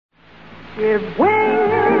Give wings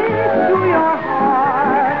to your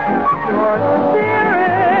heart, your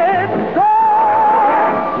spirit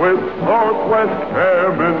soar. With Northwest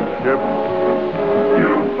Airmanship,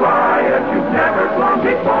 you fly as you've never flown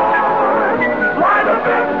before. Fly the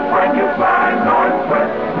best when you fly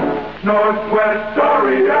Northwest. Northwest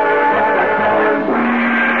Orient,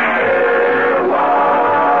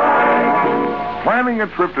 planning a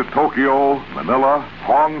trip to Tokyo, Manila,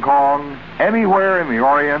 Hong Kong, anywhere in the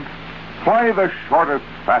Orient, fly the shortest,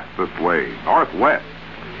 fastest way, Northwest.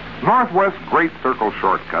 Northwest Great Circle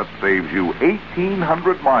Shortcut saves you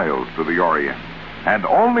 1,800 miles to the Orient. And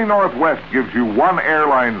only Northwest gives you one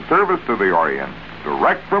airline service to the Orient,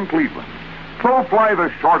 direct from Cleveland. So fly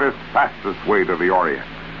the shortest, fastest way to the Orient.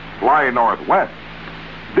 Fly Northwest.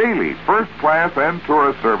 Daily first class and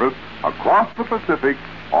tourist service across the Pacific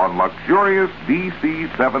on luxurious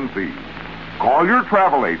DC-7Cs. Call your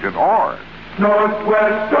travel agent or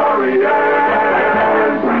Northwest Orient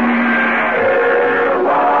Airlines.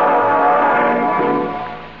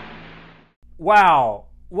 Wow,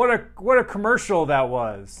 what a commercial that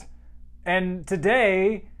was. And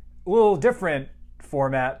today, a little different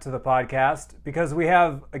format to the podcast because we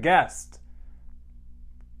have a guest.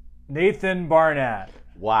 Nathan Barnett.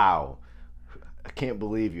 Wow. I can't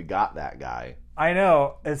believe you got that guy. I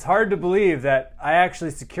know. It's hard to believe that I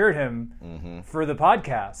actually secured him for the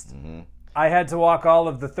podcast. I had to walk all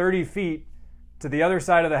of the 30 feet to the other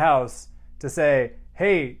side of the house to say,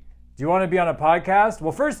 hey, do you want to be on a podcast?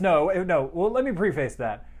 Well, first, no. Well, let me preface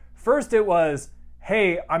that. First, it was,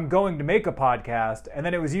 hey, I'm going to make a podcast. And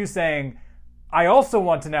then it was you saying, I also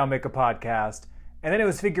want to now make a podcast. And then it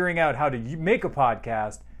was figuring out how to make a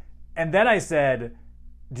podcast. And then I said,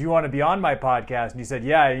 do you want to be on my podcast? And you said,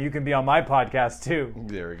 yeah, you can be on my podcast too.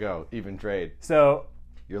 There we go. Even trade. So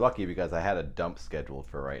you're lucky because I had a dump scheduled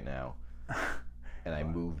for right now. And I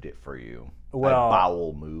moved it for you. Well, I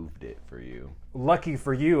bowel moved it for you. Lucky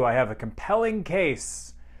for you, I have a compelling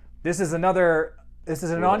case. This is an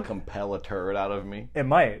compel a turd out of me. It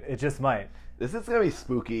might. It just might. This is gonna be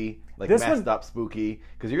spooky, like this messed up spooky,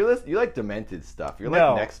 because you like demented stuff. You're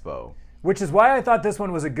like Nexpo. Which is why I thought this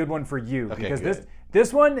one was a good one for you. Okay, because good.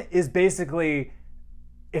 this one is basically,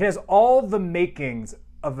 it has all the makings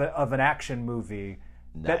of an action movie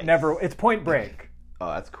that never. It's Point Break.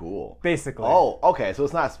 Oh, that's cool. Basically. Oh, okay. So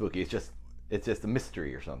it's not spooky. It's just a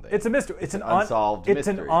mystery or something. It's a mystery. It's an unsolved mystery. It's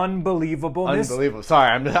an unbelievable mystery. Unbelievable.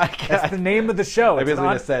 Sorry, That's the name of the show. I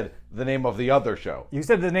basically just said the name of the other show. You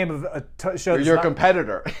said the name of a show. Your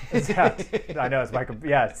competitor. Yeah, I know. It's my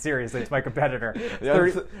seriously, it's my competitor.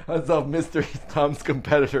 The Unsolved Mysteries, Tom's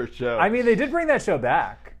competitor show. I mean, they did bring that show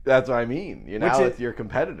back. That's what I mean. It's your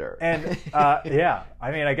competitor. And yeah, I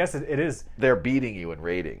mean, I guess it is. They're beating you in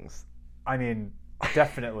ratings. I mean,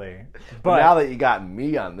 definitely. But now that you got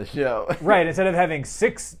me on the show, right? Instead of having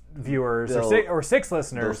 6 viewers or 6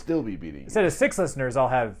 listeners, they'll still be beating you. Instead of 6 listeners, I'll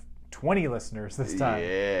have 20 listeners this time.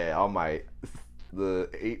 Yeah, the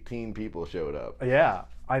 18 people showed up. Yeah,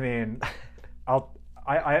 I mean,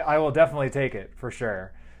 I will definitely take it for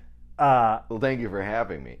sure. Well, thank you for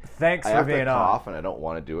having me. Thanks for being on. I have to cough, and I don't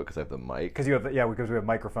want to do it because I have the mic. Because we have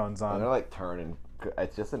microphones on. I'm gonna turn and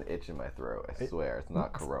it's just an itch in my throat. I swear, it's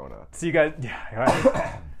not corona. So you guys,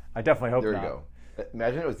 I definitely hope there not. There you go.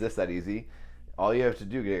 Imagine it was that easy. All you have to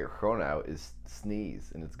do to get your corona out is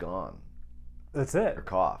sneeze, and it's gone. That's it. Or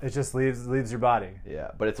cough. It just leaves your body.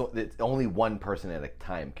 Yeah, but it's only one person at a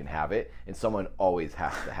time can have it, and someone always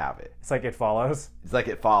has to have it. It's like It Follows. It's like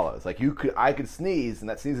It Follows. Like I could sneeze, and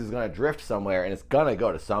that sneeze is gonna drift somewhere, and it's gonna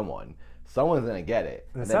go to someone. Someone's gonna get it,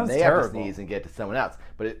 and then they have to sneeze and get it to someone else.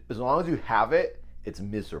 But as long as you have it, it's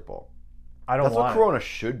miserable. That's what Corona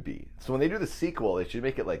should be. So when they do the sequel, they should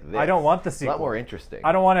make it like this. I don't want the sequel. It's a lot more interesting.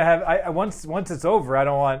 I don't want to have. Once it's over, I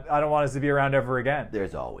don't want us to be around ever again.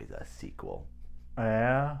 There's always a sequel.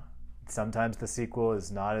 Yeah. Sometimes the sequel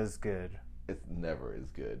is not as good. It's never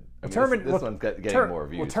as good. This one's getting more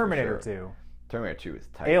views. Well, Terminator for sure. 2. Terminator 2 is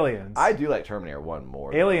tight. Aliens. I do like Terminator 1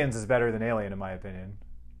 more. Aliens is better than Alien in my opinion.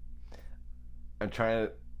 I'm trying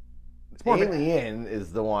to. Alien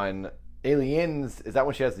is the one. Aliens, is that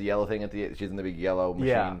when she has the yellow thing she's in the big yellow machine?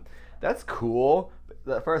 Yeah. That's cool.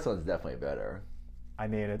 The first one's definitely better. I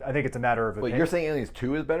mean, I think it's a matter of opinion. Wait, you're saying Aliens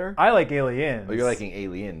 2 is better? I like Aliens. Oh, you're liking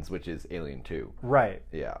Aliens, which is Alien 2. Right.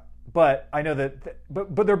 Yeah. But I know that,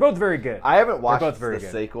 but they're both very good. I haven't watched the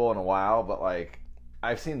sequel in a while, but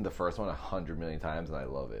I've seen the first one 100 million times and I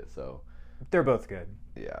love it. So they're both good.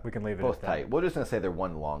 Yeah. We can leave it both at that. tight. We're just gonna say they're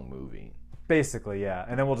one long movie. Basically, yeah.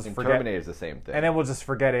 And then we'll just forget. Terminator's the same thing. And then we'll just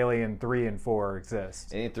forget Alien 3 and 4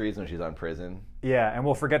 exist. Alien 3 is when she's on prison. Yeah, and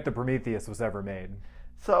we'll forget that Prometheus was ever made.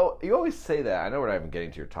 So you always say that. I know we're not even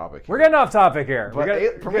getting to your topic here. We're getting off topic here.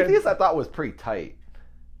 But Prometheus, I thought was pretty tight.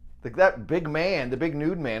 Like that big man, the big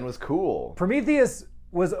nude man, was cool. Prometheus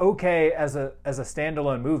was okay as a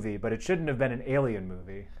standalone movie, but it shouldn't have been an alien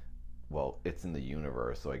movie. Well, it's in the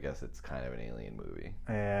universe, so I guess it's kind of an alien movie.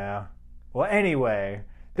 Yeah. Well, anyway.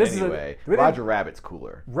 Roger Rabbit's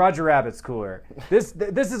cooler. Roger Rabbit's cooler. This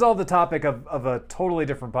is all the topic of a totally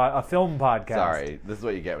different a film podcast. Sorry, this is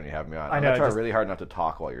what you get when you have me on. I know. I'm gonna try really hard not to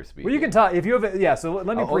talk while you're speaking. Well, you can talk if you have. So let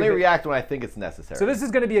me. I'll only react when I think it's necessary. So this is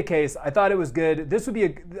going to be a case. I thought it was good.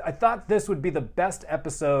 I thought this would be the best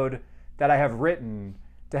episode that I have written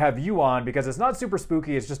to have you on because it's not super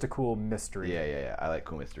spooky. It's just a cool mystery. Yeah. I like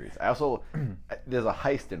cool mysteries. I also there's a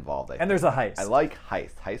heist involved. And there's a heist. I like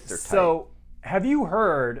heists. Heists are tight. So. Have you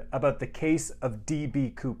heard about the case of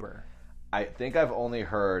D.B. Cooper? I think I've only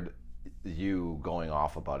heard you going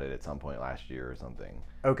off about it at some point last year or something.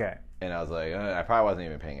 Okay. And I was like, I probably wasn't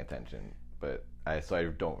even paying attention, so I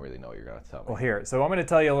don't really know what you're going to tell me. Well, here. So I'm going to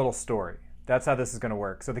tell you a little story. That's how this is going to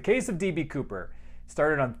work. So the case of D.B. Cooper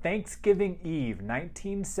started on Thanksgiving Eve,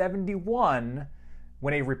 1971,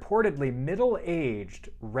 when a reportedly middle-aged,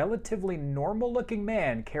 relatively normal-looking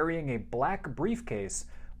man carrying a black briefcase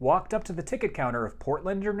walked up to the ticket counter of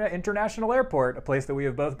Portland International Airport, a place that we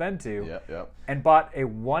have both been to, and bought a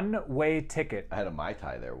one-way ticket. I had a Mai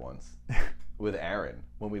Tai there once with Aaron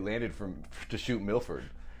when we landed to shoot Milford.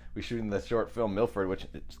 We're shooting the short film Milford, which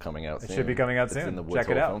is coming out soon. It should be coming out soon. It's in the Woods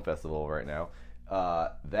Hole Film Festival right now.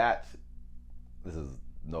 This is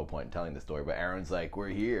no point in telling the story, but Aaron's like, we're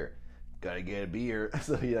here. Gotta get a beer.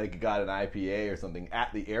 So he got an IPA or something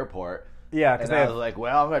at the airport. Yeah, because I was like,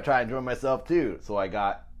 well, I'm going to try and enjoy myself too. So I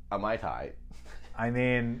got a Mai Tai. I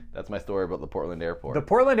mean... That's my story about the Portland Airport. The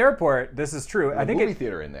Portland Airport, this is true. There's a movie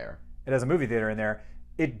theater in there. It has a movie theater in there.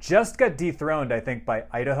 It just got dethroned, I think, by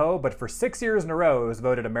Idaho, but for 6 years in a row, it was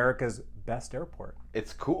voted America's best airport.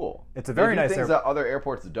 It's cool. It's a very nice airport. Things that other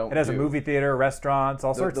airports don't do. It has a movie theater, restaurants,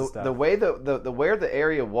 all sorts of stuff. The way where the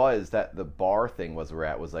area was that the bar thing was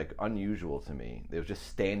at was like unusual to me. It was just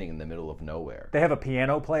standing in the middle of nowhere. They have a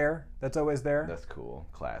piano player that's always there. That's cool.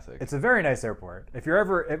 Classic. It's a very nice airport. If you're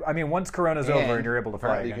ever, once Corona's over and you're able to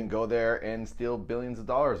fly again. You can go there and steal billions of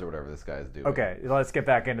dollars or whatever this guy's doing. Okay, let's get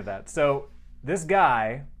back into that. So this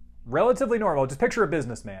guy... relatively normal. Just picture a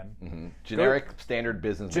businessman. Mm-hmm. Generic standard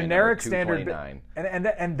businessman. Generic standard.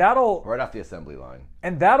 And that'll right off the assembly line.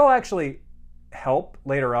 And that'll actually help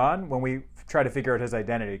later on when we try to figure out his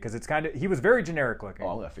identity because it's he was very generic looking. Oh,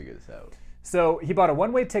 I'm gonna figure this out. So he bought a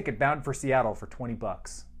one-way ticket bound for Seattle for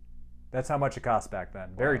 $20. That's how much it cost back then.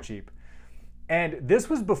 Very cheap. And this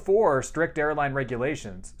was before strict airline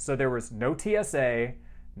regulations. So there was no TSA,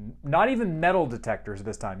 not even metal detectors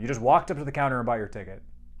this time. You just walked up to the counter and bought your ticket.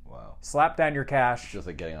 Wow. Slap down your cash. It's just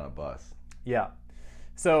like getting on a bus. Yeah.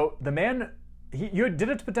 So the man, you did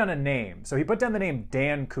have to put down a name. So he put down the name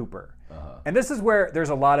Dan Cooper. Uh-huh. And this is where there's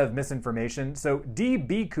a lot of misinformation. So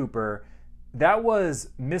D.B. Cooper, that was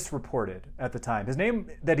misreported at the time. His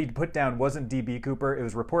name that he put down wasn't D.B. Cooper. It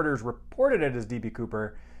was reporters reported it as D.B.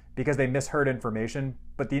 Cooper because they misheard information.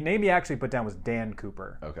 But the name he actually put down was Dan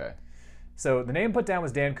Cooper. Okay. So the name put down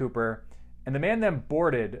was Dan Cooper. And the man then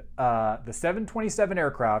boarded the 727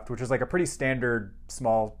 aircraft, which is like a pretty standard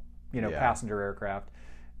small, passenger aircraft,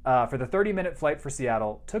 for the 30-minute flight for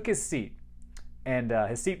Seattle, took his seat. And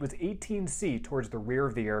his seat was 18C towards the rear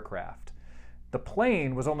of the aircraft. The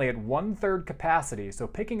plane was only at 1/3 capacity, so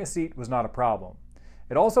picking a seat was not a problem.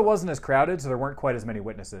 It also wasn't as crowded, so there weren't quite as many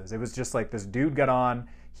witnesses. It was just like this dude got on.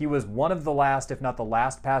 He was one of the last, if not the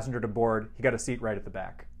last passenger to board. He got a seat right at the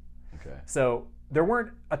back. Okay. So... there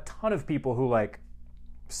weren't a ton of people who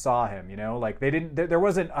saw him, there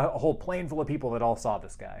wasn't a whole plane full of people that all saw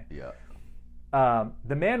this guy. Yeah.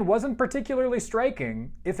 The man wasn't particularly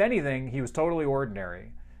striking. If anything, he was totally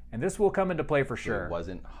ordinary. And this will come into play for sure. It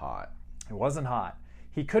wasn't hot. It wasn't hot.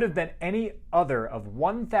 He could have been any other of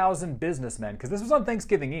 1,000 businessmen, because this was on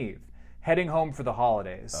Thanksgiving Eve, heading home for the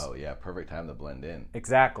holidays. Oh yeah, perfect time to blend in.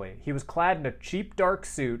 Exactly. He was clad in a cheap dark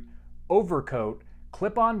suit, overcoat,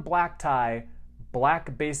 clip-on black tie,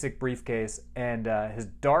 black basic briefcase, and his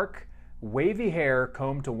dark, wavy hair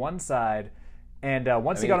combed to one side. And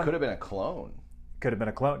once he got on, could have been a clone. Could have been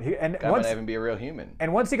a clone. Guy might even be a real human.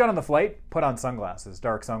 And once he got on the flight, put on sunglasses,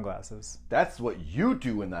 dark sunglasses. That's what you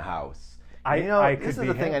do in the house. This is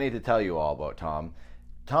the thing I need to tell you all about Tom.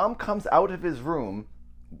 Tom comes out of his room.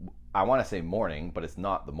 I want to say morning, but it's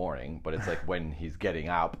not the morning. But it's like when he's getting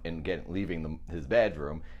up and leaving his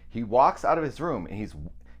bedroom. He walks out of his room and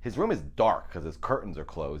his room is dark because his curtains are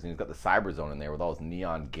closed, and he's got the Cyberzone in there with all his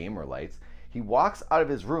neon gamer lights. He walks out of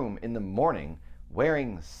his room in the morning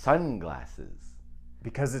wearing sunglasses.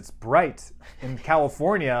 Because it's bright in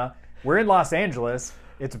California. We're in Los Angeles.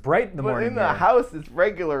 It's bright in the morning. But in the house, it's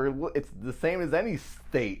regular. It's the same as any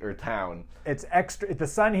state or town. It's extra. The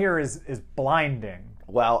sun here is blinding.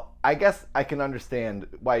 Well, I guess I can understand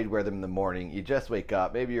why you'd wear them in the morning. You just wake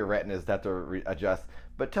up. Maybe your retinas have to adjust.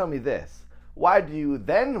 But tell me this. Why do you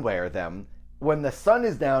then wear them when the sun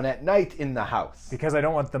is down at night in the house? Because I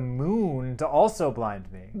don't want the moon to also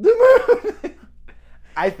blind me. The moon!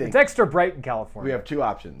 I think it's extra bright in California. we have two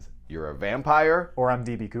options. You're a vampire, or I'm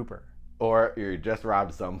DB Cooper. or you just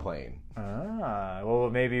robbed some plane.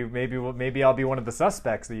 Well, maybe I'll be one of the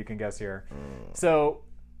suspects that you can guess here. So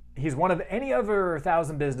he's one of any other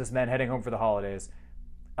 1,000 businessmen heading home for the holidays.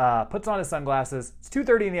 Puts on his sunglasses. It's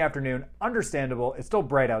 2:30 in the afternoon. Understandable. It's still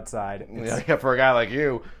bright outside. Yeah, for a guy like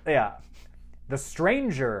you. Yeah. The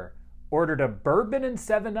stranger ordered a bourbon and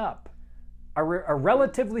 7-Up, a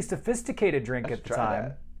relatively sophisticated drink at the time.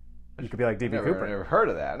 That. You could be like DB Cooper. Never heard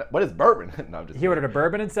of that. What is bourbon? No, I'm just He ordered a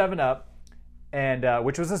bourbon and 7-Up, and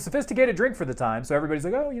which was a sophisticated drink for the time. So everybody's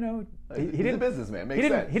like, oh, he's a businessman. Makes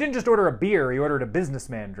sense. He didn't just order a beer. He ordered a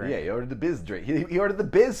businessman drink. Yeah, he ordered the biz drink. He ordered the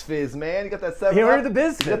biz fizz, man. He got that 7-Up. He ordered the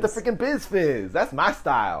biz fizz. He got the freaking biz fizz. That's my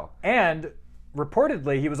style. And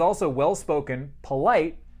reportedly, he was also well-spoken,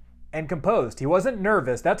 polite, and composed. He wasn't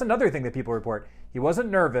nervous. That's another thing that people report. He wasn't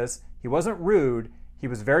nervous. He wasn't rude. He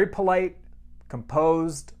was very polite,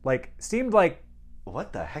 composed, seemed like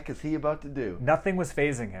what the heck is he about to do? Nothing was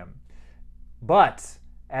fazing him. But,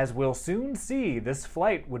 as we'll soon see, this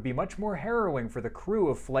flight would be much more harrowing for the crew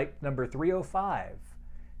of flight number 305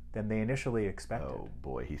 than they initially expected. Oh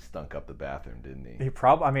boy, he stunk up the bathroom, didn't he? He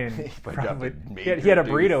probably he had a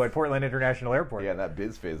burrito at Portland International Airport. Yeah, and that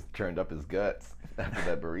biz fizz turned up his guts after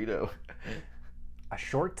that burrito. A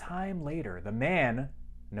short time later, the man,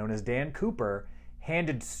 known as Dan Cooper,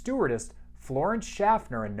 handed stewardess Florence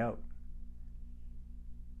Schaffner a note.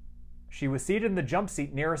 She was seated in the jump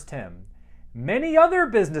seat nearest him. Many other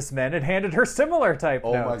businessmen had handed her similar type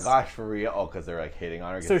notes. Oh my gosh, for real? Oh, because they're hitting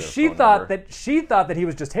on her. So she thought that he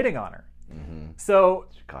was just hitting on her. Mm-hmm. So,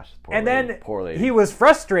 gosh, poor lady. He was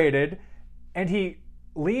frustrated, and he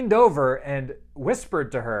leaned over and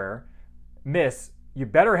whispered to her, "Miss, you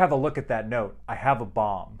better have a look at that note. I have a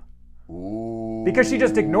bomb." Ooh. Because she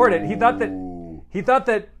just ignored it. He thought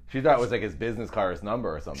that she thought it was like his business card's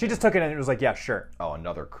number or something. She just took it and it was like, yeah, sure. Oh,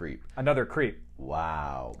 another creep. Another creep.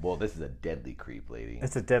 Wow. Well, this is a deadly creep, lady.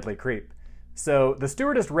 It's a deadly creep. So the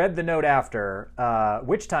stewardess read the note after,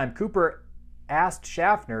 which time Cooper asked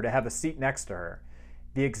Schaffner to have a seat next to her.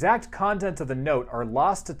 The exact contents of the note are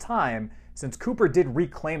lost to time since Cooper did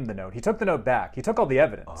reclaim the note. He took the note back. He took all the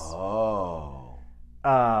evidence. Oh.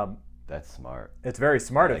 That's smart. It's very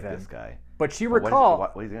smart of him. This guy. But she recalled...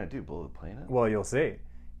 What is he going to do? Blow the plane up? Well, you'll see.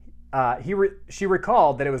 She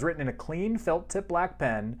recalled that it was written in a clean felt-tip black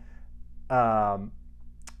pen.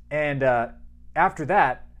 And after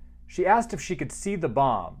that, she asked if she could see the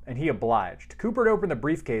bomb, and he obliged. Cooper opened the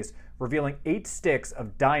briefcase, revealing 8 sticks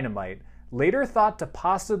of dynamite, later thought to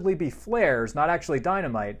possibly be flares, not actually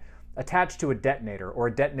dynamite, attached to a detonator or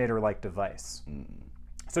a detonator-like device. Mm.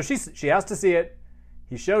 So she asked to see it.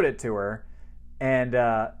 He showed it to her, and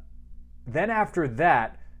then after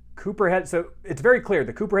that, Cooper had... So it's very clear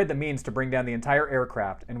that Cooper had the means to bring down the entire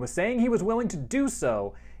aircraft and was saying he was willing to do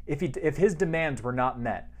so if his demands were not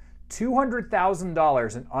met.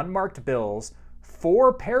 $200,000 in unmarked bills,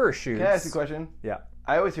 4 parachutes... Can I ask you a question? Yeah.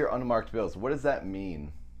 I always hear unmarked bills. What does that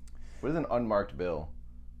mean? What is an unmarked bill?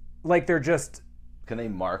 Like they're just... Can they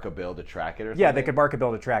mark a bill to track it or something? Yeah, they could mark a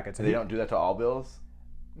bill to track it. So they don't do that to all bills?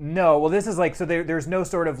 No, well this is like... So there's no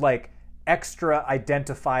sort of like extra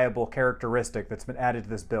identifiable characteristic that's been added to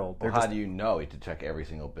this bill. Well, how do you know? You have to check every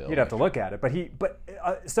single bill. You'd have to look at it.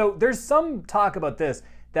 So there's some talk about this,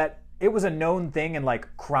 that it was a known thing in like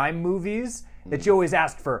crime movies that you always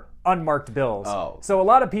asked for unmarked bills. Oh. So a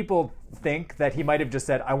lot of people think that he might have just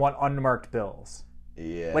said, I want unmarked bills.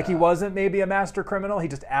 Yeah. Like he wasn't maybe a master criminal, he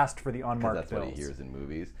just asked for the unmarked bills. That's what he hears in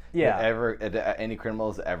movies. Yeah. Did any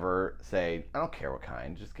criminals ever say, I don't care what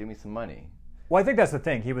kind, just give me some money? Well, I think that's the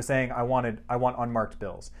thing. He was saying, I want unmarked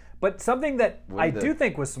bills. But something that I do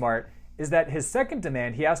think was smart is that his second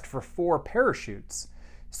demand, he asked for 4 parachutes.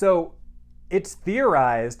 So it's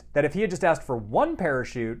theorized that if he had just asked for 1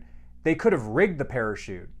 parachute, they could have rigged the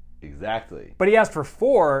parachute. Exactly. But he asked for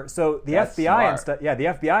 4, so the That's FBI smart. and stuff. Yeah, the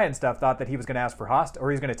FBI and stuff thought that he was going to ask for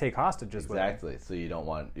or he's going to take hostages with him. Exactly. So you don't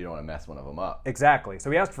want to mess one of them up. Exactly. So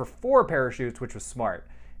he asked for 4 parachutes, which was smart.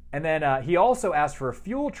 And then he also asked for a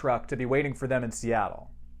fuel truck to be waiting for them in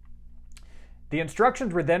Seattle. The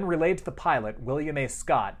instructions were then relayed to the pilot, William A.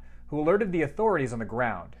 Scott, who alerted the authorities on the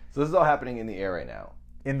ground. So this is all happening in the air right now.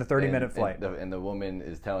 in the 30-minute flight. And the woman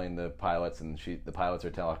is telling the pilots, and the pilots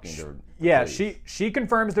are talking to her. Yeah, she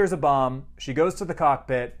confirms there's a bomb. She goes to the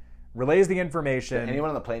cockpit, relays the information. Does anyone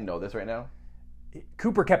on the plane know this right now?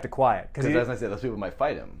 Cooper kept it quiet. Because as I said, those people might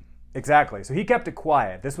fight him. Exactly. So he kept it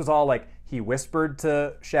quiet. This was all like, he whispered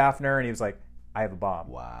to Schaffner, and he was like, I have a bomb.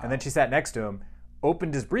 Wow. And then she sat next to him,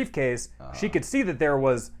 opened his briefcase. She could see that there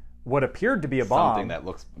was what appeared to be a bomb. Something that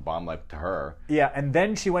looks bomb-like to her. Yeah, and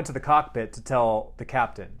then she went to the cockpit to tell the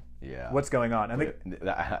captain what's going on. And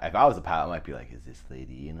if I was a pilot, I might be like, is this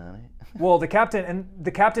lady in on it? Well, the captain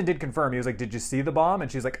did confirm. He was like, did you see the bomb?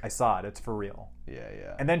 And she's like, I saw it. It's for real.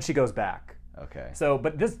 Yeah. And then she goes back. Okay. So,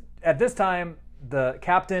 but at this time, the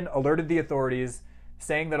captain alerted the authorities,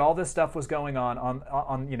 saying that all this stuff was going on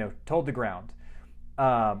told the ground.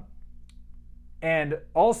 And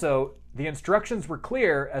also, the instructions were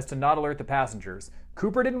clear as to not alert the passengers.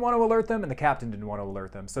 Cooper didn't want to alert them, and the captain didn't want to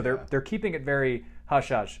alert them. So they're keeping it very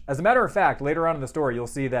hush-hush. As a matter of fact, later on in the story, you'll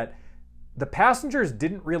see that the passengers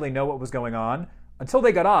didn't really know what was going on until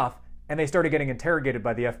they got off, and they started getting interrogated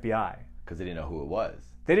by the FBI. Because they didn't know who it was.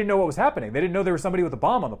 They didn't know what was happening. They didn't know there was somebody with a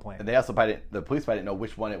bomb on the plane. And they also the police didn't know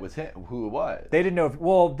which one it was who it was. They didn't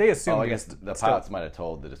know they assumed. I guess the pilots might have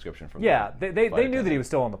told the description from. Yeah, they knew that he was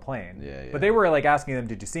still on the plane. Yeah. But they were like asking them,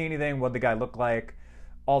 did you see anything? What did the guy look like?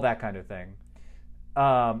 All that kind of thing.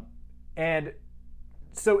 And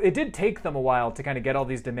so it did take them a while to kind of get all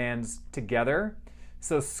these demands together.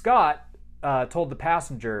 So Scott told the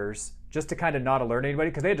passengers just to kind of not alert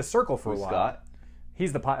anybody, because they had to circle for a while. Scott?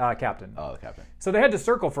 He's the captain. Oh, the captain. So they had to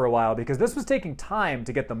circle for a while because this was taking time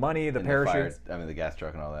to get the money, the parachutes. The gas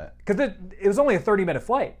truck and all that. Because it was only a 30-minute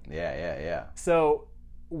flight. Yeah. So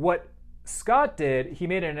what Scott did, he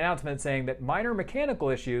made an announcement saying that minor mechanical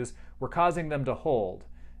issues were causing them to hold.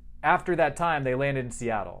 After that time, they landed in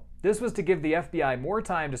Seattle. This was to give the FBI more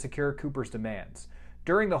time to secure Cooper's demands.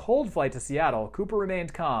 During the hold flight to Seattle, Cooper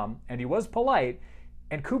remained calm, and he was polite,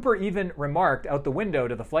 and Cooper even remarked out the window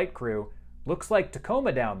to the flight crew, looks like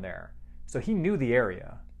Tacoma down there. So he knew the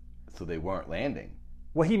area. So they weren't landing.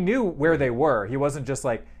 Well, he knew where they were. He wasn't just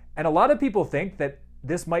like... And a lot of people think that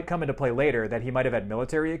this might come into play later, that he might have had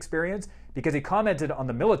military experience, because he commented on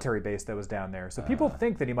the military base that was down there. So people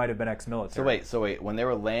think that he might have been ex-military. So wait. When they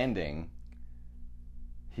were landing,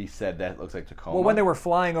 he said that looks like Tacoma? Well, when they were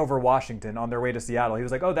flying over Washington on their way to Seattle, he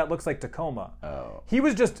was like, oh, that looks like Tacoma. Oh. He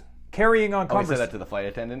was just... carrying on conversation. He said that to the flight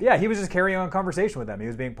attendant? Yeah, he was just carrying on conversation with them. He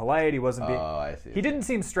was being polite. He wasn't being... Oh, I see. He didn't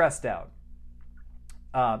seem stressed out.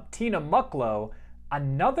 Tina Mucklow,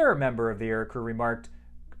 another member of the air crew, remarked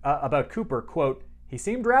about Cooper, quote, he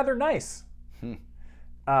seemed rather nice.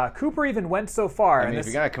 Cooper even went so far... if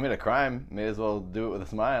you're going to commit a crime, may as well do it with a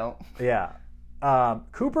smile. Yeah.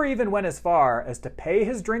 Cooper even went as far as to pay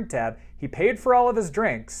his drink tab. He paid for all of his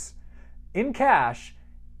drinks in cash,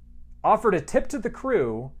 offered a tip to the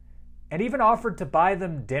crew, and even offered to buy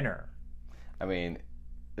them dinner. I mean,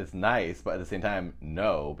 it's nice, but at the same time,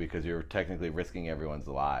 no, because you're technically risking everyone's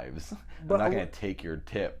lives. I'm not going to take your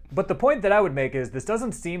tip. But the point that I would make is this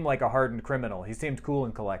doesn't seem like a hardened criminal. He seemed cool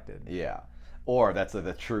and collected. Yeah. Or that's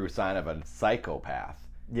the true sign of a psychopath.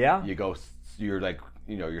 Yeah. You're like,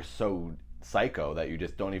 you're so psycho that you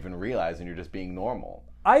just don't even realize and you're just being normal.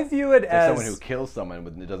 I view it as... someone who kills someone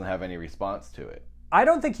but doesn't have any response to it. I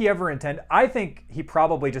don't think he ever intended... I think he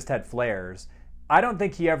probably just had flares. I don't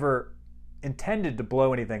think he ever intended to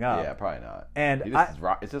blow anything up. Yeah, probably not. And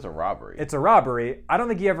it's just a robbery. It's a robbery. I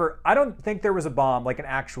don't think there was a bomb, like an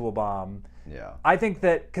actual bomb. Yeah. I think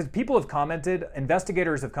that... Because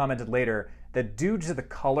investigators have commented later, that due to the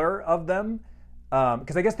color of them,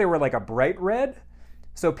 because I guess they were like a bright red,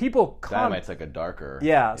 so people... Dynamite's like a darker...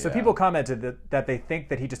 Yeah, so people commented that they think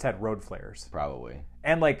that he just had road flares. Probably.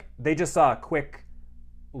 And like, they just saw a quick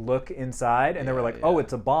look inside, and they were like, oh,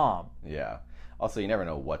 it's a bomb. Yeah. Also, you never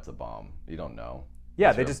know what's a bomb. You don't know.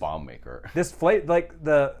 Yeah, they just... a bomb maker. This flight, like,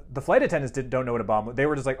 the flight attendants don't know what a bomb was. They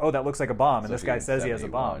were just like, oh, that looks like a bomb, and this guy says he has a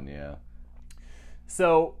bomb. Yeah.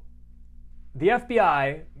 So, the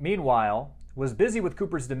FBI, meanwhile, was busy with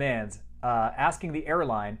Cooper's demands, asking the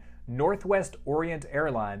airline, Northwest Orient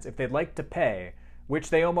Airlines, if they'd like to pay, which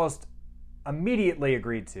they almost immediately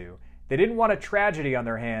agreed to. They didn't want a tragedy on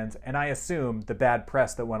their hands, and I assume the bad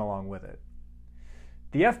press that went along with it.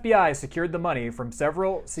 The FBI secured the money from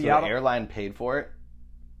several Seattle... So the airline paid for it?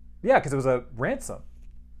 Yeah, because it was a ransom.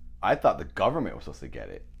 I thought the government was supposed to get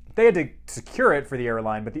it. They had to secure it for the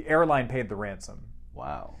airline, but the airline paid the ransom.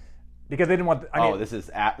 Wow. Because they didn't want... this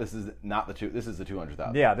is not the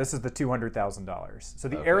 $200,000. Yeah, this is the $200,000. So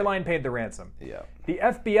the airline paid the ransom. Yeah. The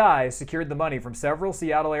FBI secured the money from several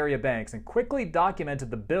Seattle area banks and quickly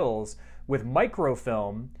documented the bills with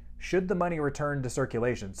microfilm should the money return to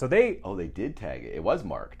circulation. So they did tag it. It was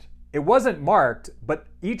marked. It wasn't marked, but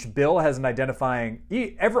each bill has an identifying.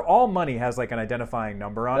 All money has like an identifying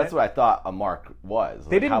number on it. That's what I thought a mark was.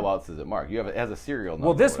 How else is it marked? It has a serial number.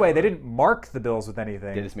 Well, this way they didn't mark the bills with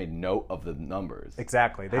anything. They just made note of the numbers.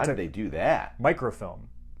 Exactly. How did they do that? Microfilm.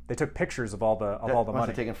 They took pictures of all the money. Must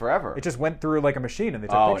have taken forever. It just went through like a machine and they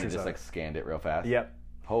took pictures and it just of like scanned it real fast. Yep.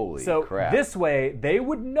 Holy crap! So this way they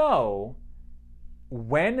would know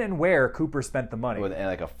when and where Cooper spent the money. And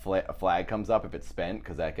like a flag comes up if it's spent,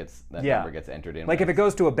 because that number gets entered in. Like if it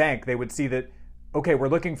goes to a bank, they would see that, okay, we're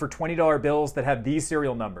looking for $20 bills that have these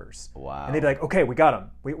serial numbers. Wow. And they'd be like, okay, we got him.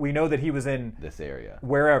 We know that he was in this area.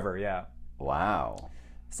 Wherever, yeah. Wow.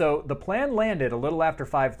 So the plan landed a little after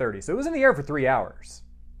 5:30. So it was in the air for 3 hours.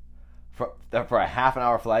 For a half an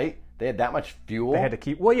hour flight? They had that much fuel? They had to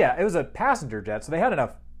keep, well, yeah, it was a passenger jet, so they had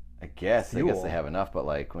enough. I guess they have enough, but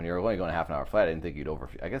like when you're only going a half an hour flight, I didn't think you'd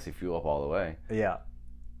I guess you fuel up all the way. Yeah.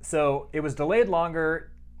 So it was delayed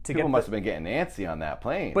longer to People must have been getting antsy on that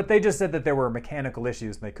plane. But they just said that there were mechanical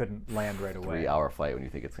issues and they couldn't land right away. 3-hour flight when you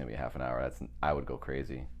think it's going to be a half an hour, I would go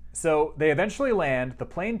crazy. So they eventually land. The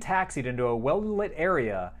plane taxied into a well-lit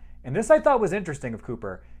area, and this I thought was interesting of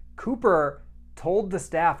Cooper. Cooper told the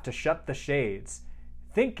staff to shut the shades,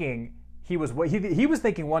 thinking he was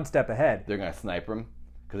thinking one step ahead. They're going to snipe him?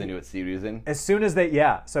 Because they knew what seat he was in? As soon as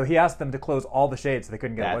so he asked them to close all the shades so they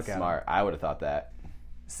couldn't get a look at him. That's smart. I would have thought that.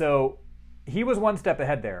 So he was one step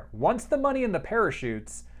ahead there. Once the money and the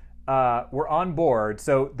parachutes were on board,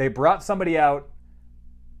 so they brought somebody out,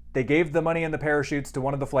 they gave the money and the parachutes to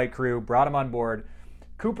one of the flight crew, brought him on board.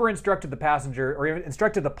 Cooper instructed the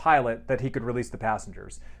pilot that he could release the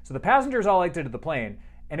passengers. So the passengers all exited the plane,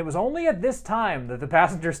 and it was only at this time that the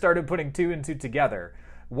passengers started putting two and two together.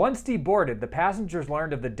 Once deboarded, the passengers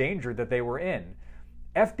learned of the danger that they were in.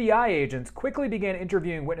 FBI agents quickly began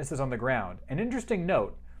interviewing witnesses on the ground. An interesting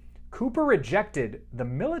note, Cooper rejected the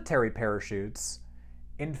military parachutes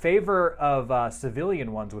in favor of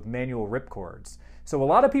civilian ones with manual ripcords. So a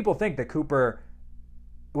lot of people think that Cooper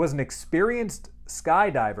was an experienced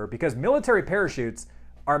skydiver because military parachutes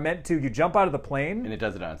are meant to, you jump out of the plane. And it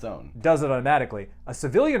does it on its own. Does it automatically. A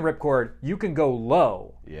civilian ripcord, you can go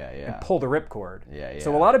low and pull the ripcord. Yeah.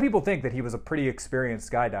 So a lot of people think that he was a pretty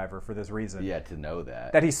experienced skydiver for this reason. Yeah, to know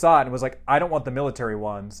that. That he saw it and was like, I don't want the military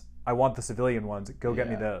ones. I want the civilian ones. Go get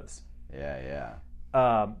me those. Yeah.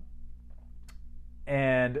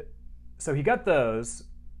 And so he got those.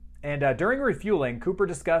 And during refueling, Cooper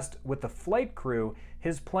discussed with the flight crew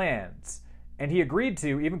his plans. And he agreed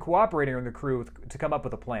to, even cooperating with the crew, to come up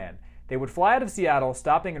with a plan. They would fly out of Seattle,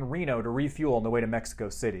 stopping in Reno to refuel on the way to Mexico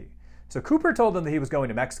City. So Cooper told them that he was going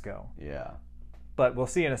to Mexico. Yeah. But we'll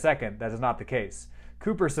see in a second that is not the case.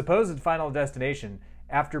 Cooper's supposed final destination,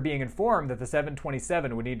 after being informed that the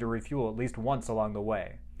 727 would need to refuel at least once along the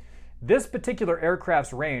way. This particular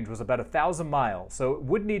aircraft's range was about 1,000 miles, so it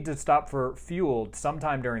would need to stop for fuel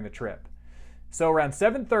sometime during the trip. So around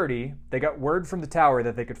 7:30, they got word from the tower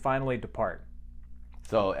that they could finally depart.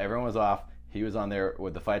 So everyone was off. He was on there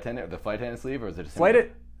with the flight attendant's leave, or was it just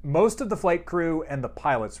most of the flight crew and the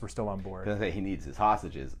pilots were still on board. Because he needs his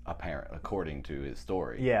hostages, according to his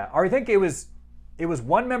story. Yeah, or I think it was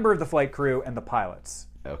one member of the flight crew and the pilots.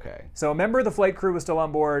 Okay. So a member of the flight crew was still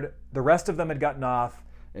on board. The rest of them had gotten off.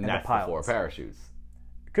 And that's the 4 parachutes.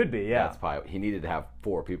 Could be, yeah. He needed to have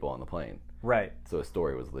 4 people on the plane. Right. So his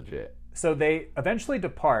story was legit. So they eventually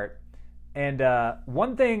depart. And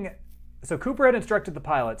so Cooper had instructed the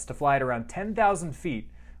pilots to fly at around 10,000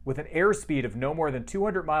 feet with an airspeed of no more than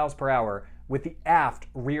 200 miles per hour with the aft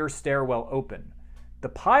rear stairwell open. The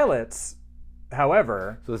pilots,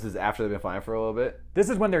 however... So this is after they've been flying for a little bit?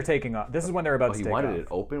 This is when they're taking off. This is when they're about to take off. He wanted it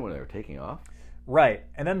open when they were taking off? Right.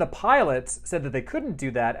 And then the pilots said that they couldn't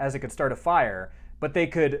do that as it could start a fire, but they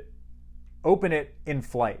could open it in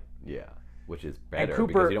flight. Yeah. Which is better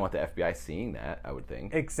because you don't want the FBI seeing that, I would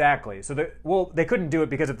think. Exactly. So they couldn't do it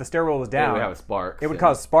because if the stairwell was down, it would have sparks. It would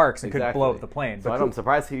cause sparks and could blow up the plane. So I'm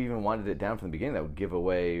surprised he even wanted it down from the beginning. That would give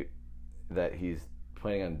away that he's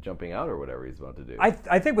planning on jumping out or whatever he's about to do.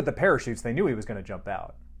 I think with the parachutes, they knew he was going to jump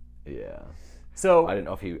out. Yeah. So I didn't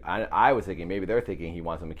know if I was thinking maybe they're thinking he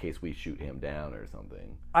wants them in case we shoot him down or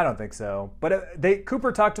something. I don't think so. But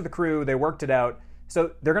Cooper talked to the crew. They worked it out.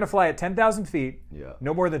 So they're going to fly at 10,000 feet,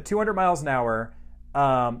 no more than 200 miles an hour.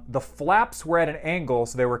 The flaps were at an angle,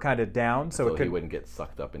 so they were kind of down, so he wouldn't get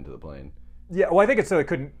sucked up into the plane. Yeah, well, I think it's so it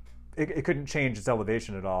couldn't change its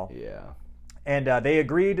elevation at all. Yeah. And they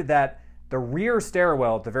agreed that the rear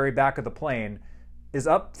stairwell at the very back of the plane is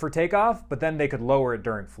up for takeoff, but then they could lower it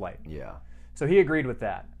during flight. Yeah. So he agreed with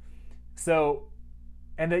that. So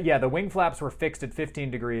And the wing flaps were fixed at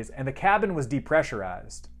 15 degrees, and the cabin was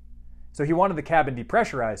depressurized. So he wanted the cabin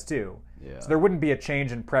depressurized too. Yeah. So there wouldn't be a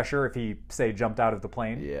change in pressure if he, say, jumped out of the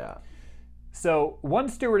plane. Yeah. So one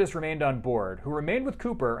stewardess remained on board, who remained with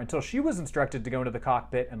Cooper until she was instructed to go into the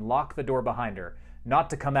cockpit and lock the door behind her, not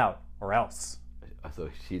to come out, or else. So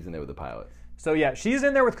she's in there with the pilots. So yeah, she's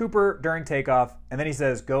in there with Cooper during takeoff, and then he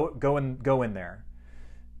says, go in there.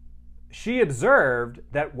 She observed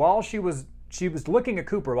that while she was looking at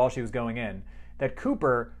Cooper while she was going in, that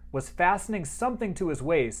Cooper was fastening something to his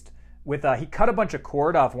waist with he cut a bunch of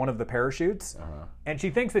cord off one of the parachutes, and she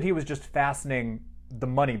thinks that he was just fastening the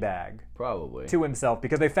money bag probably to himself,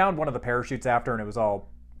 because they found one of the parachutes after, and it was all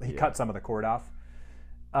he cut some of the cord off.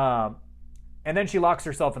 And then she locks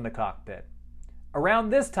herself in the cockpit. Around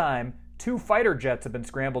this time, 2 fighter jets had been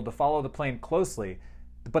scrambled to follow the plane closely,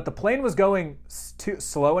 but the plane was going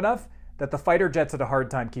slow enough that the fighter jets had a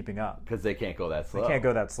hard time keeping up. Because they can't go that slow. They can't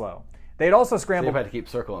go that slow. They'd also scrambled. So they've had to keep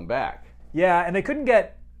circling back. Yeah, and they couldn't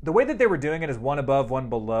get. The way that they were doing it is one above, one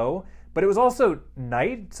below, but it was also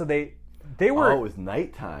night, so they were. Oh, it was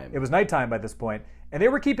nighttime. It was nighttime by this point, and they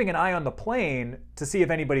were keeping an eye on the plane to see if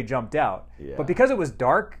anybody jumped out. Yeah. But because it was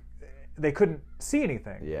dark, they couldn't see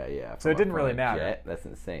anything. Yeah. So it didn't really matter. Jet? That's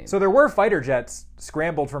insane. So there were fighter jets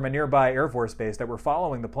scrambled from a nearby Air Force base that were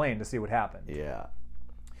following the plane to see what happened. Yeah.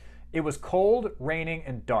 It was cold, raining,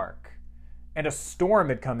 and dark. And a storm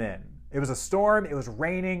had come in. It was a storm, it was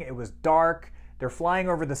raining, it was dark. They're flying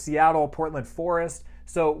over the Seattle-Portland forest.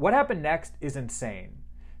 So what happened next is insane.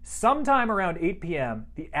 Sometime around 8 p.m.,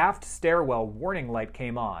 the aft stairwell warning light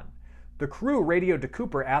came on. The crew radioed to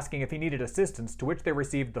Cooper asking if he needed assistance, to which they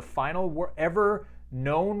received the final ever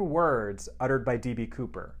known words uttered by D.B.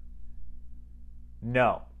 Cooper.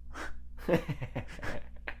 No.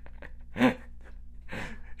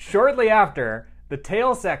 Shortly after, the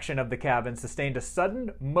tail section of the cabin sustained a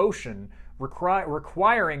sudden motion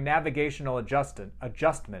requiring navigational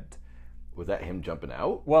adjustment. Was that him jumping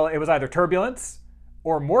out? Well, it was either turbulence,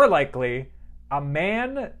 or more likely, a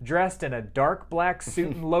man dressed in a dark black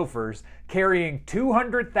suit and loafers carrying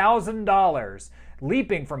 $200,000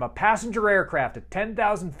 leaping from a passenger aircraft at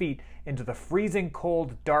 10,000 feet into the freezing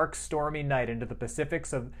cold, dark, stormy night into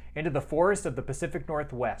the forests of the Pacific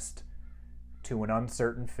Northwest to an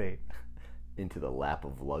uncertain fate. Into the lap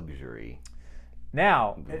of luxury.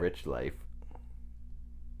 Now, the rich life.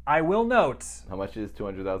 I will note. How much is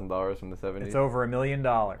 $200,000 from the 70s? It's over $1 million.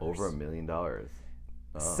 Over $1 million. Oh.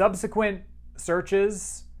 Subsequent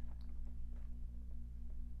searches,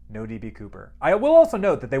 no D.B. Cooper. I will also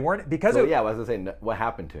note that they weren't because. So, I was gonna say, what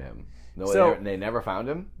happened to him? They never found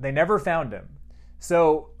him. They never found him.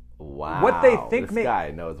 So wow, what they think this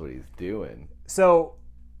guy knows what he's doing. So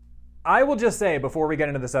I will just say before we get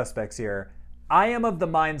into the suspects here, I am of the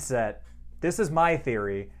mindset. This is my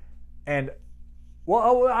theory, and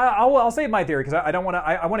well, I'll say my theory because I don't want to.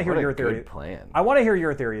 I want to hear your theory. Good plan. I want to hear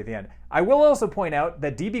your theory at the end. I will also point out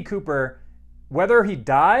that D.B. Cooper, whether he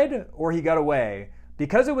died or he got away,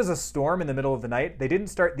 because it was a storm in the middle of the night, the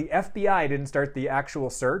FBI didn't start the actual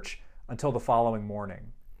search until the following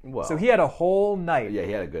morning. Well, so he had a whole night. Yeah,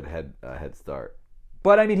 he had a good head start.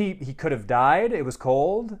 But I mean, he could have died. It was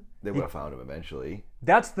cold. They would have found him eventually.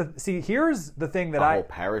 Here's the thing that the whole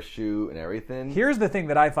parachute and everything. Here's the thing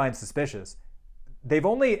that I find suspicious. They've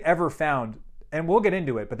only ever found, and we'll get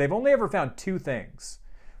into it, but they've only ever found 2 things.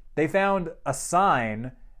 They found a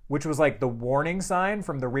sign, which was like the warning sign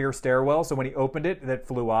from the rear stairwell, so when he opened it, that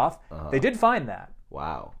flew off. They did find that.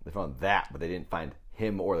 Wow. They found that, but they didn't find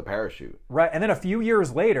him or the parachute. Right, and then a few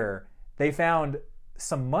years later, they found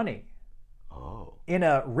some money. Oh. In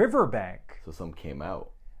a riverbank. So some came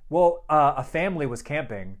out. Well, a family was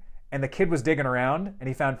camping, and the kid was digging around, and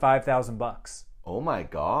he found $5,000. Oh my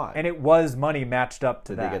God. And it was money matched up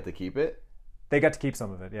to that. Did they get to keep it? They got to keep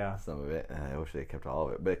some of it, yeah. Some of it. I wish they kept all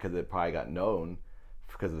of it, because it probably got known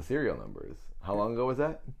because of the serial numbers. How long ago was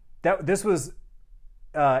that? This was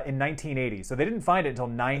in 1980, so they didn't find it until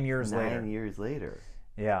 9 years later. 9 years later.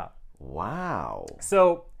 Yeah. Wow.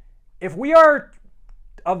 So, if we are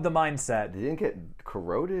of the mindset, it didn't get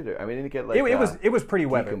corroded, it didn't get it was pretty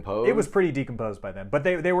weathered. Decomposed? It was pretty decomposed by then, but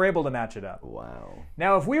they were able to match it up. Wow.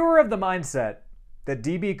 Now, if we were of the mindset that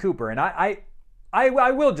D.B. Cooper, and I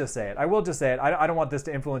will just say it. I will just say it. I don't want this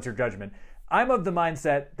to influence your judgment. I'm of the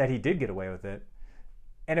mindset that he did get away with it.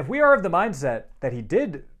 And if we are of the mindset that he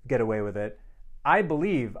did get away with it, I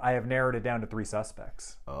believe I have narrowed it down to 3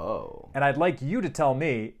 suspects. Oh. And I'd like you to tell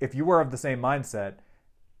me if you were of the same mindset.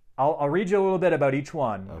 I'll read you a little bit about each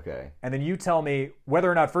one. Okay. And then you tell me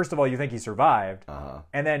whether or not, first of all, you think he survived. Uh-huh.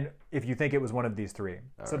 And then if you think it was one of these 3.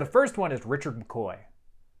 All so right. the first one is Richard McCoy.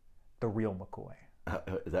 The real McCoy.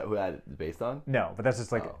 Is that who that is based on? No, but that's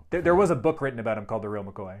just like there was a book written about him called The Real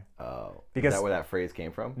McCoy. Oh, because is that where that phrase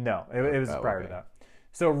came from? No, it was prior to that.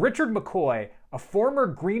 So Richard McCoy, a former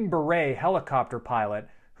Green Beret helicopter pilot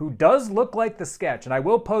who does look like the sketch, and I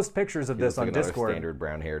will post pictures of this on Discord. Standard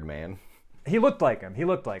brown-haired man. He looked like him.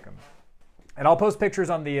 And I'll post pictures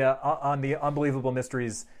on the Unbelievable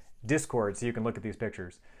Mysteries Discord so you can look at these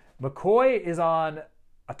pictures. McCoy is on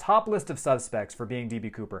a top list of suspects for being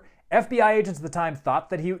D.B. Cooper. FBI agents at the time thought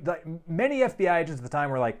that many FBI agents at the time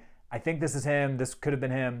were like, I think this is him, this could have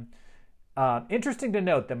been him. Interesting to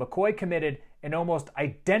note that McCoy committed an almost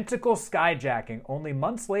identical skyjacking only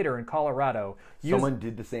months later in Colorado. Someone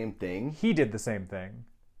did the same thing? He did the same thing.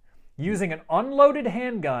 Using an unloaded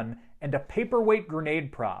handgun and a paperweight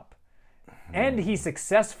grenade prop. And he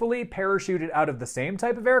successfully parachuted out of the same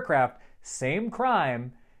type of aircraft, same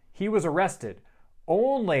crime. He was arrested.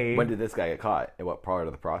 Only... When did this guy get caught? In what part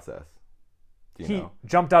of the process? Do you know?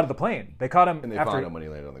 Jumped out of the plane. They caught him and they found him when he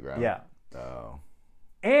landed on the ground? Yeah. Oh.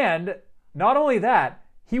 And not only that,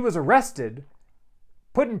 he was arrested,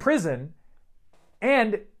 put in prison,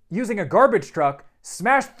 and using a garbage truck,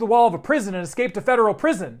 smashed the wall of a prison and escaped to federal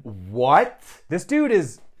prison. What? This dude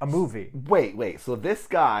is a movie. Wait. So this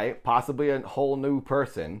guy, possibly a whole new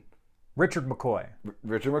person... Richard McCoy.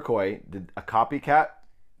 Richard McCoy did a copycat...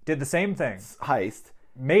 Did the same thing. Heist.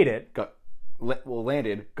 Made it.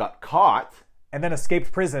 Landed, got caught. And then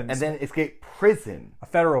escaped prison. And then escaped prison. A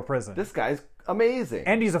federal prison. This guy's amazing.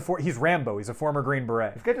 And he's Rambo. He's a former Green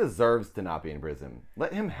Beret. This guy deserves to not be in prison.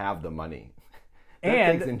 Let him have the money.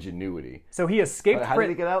 That takes ingenuity. So he escaped. How did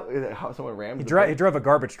he get out? How someone rammed? He drove a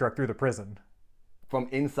garbage truck through the prison. From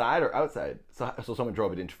inside or outside? So someone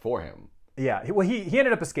drove it in for him. Yeah. Well, he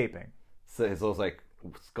ended up escaping. So his little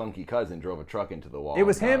skunky cousin drove a truck into the wall. It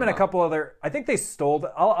was him and a couple other. I think they stole.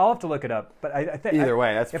 I'll have to look it up. But I think either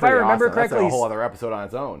way, that's if I remember awesome. correctly, that's a whole other episode on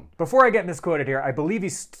its own. Before I get misquoted here, I believe he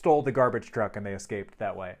stole the garbage truck and they escaped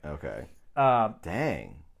that way. Okay.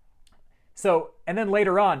 Dang. So, and then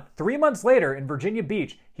later on, 3 months later in Virginia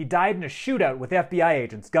Beach, he died in a shootout with FBI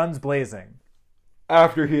agents, guns blazing.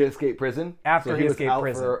 After he escaped prison? After he escaped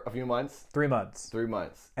prison. For a few months? 3 months. 3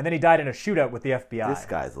 months. And then he died in a shootout with the FBI. This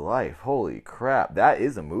guy's life. Holy crap. That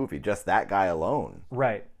is a movie. Just that guy alone.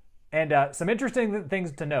 Right. And some interesting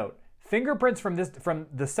things to note. Fingerprints from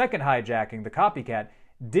the second hijacking, the copycat,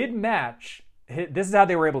 did match. This is how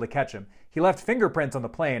they were able to catch him. He left fingerprints on the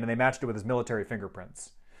plane and they matched it with his military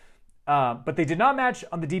fingerprints. But they did not match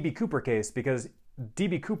on the D.B. Cooper case because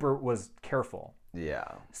D.B. Cooper was careful. Yeah.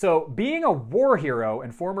 So, being a war hero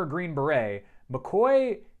and former Green Beret,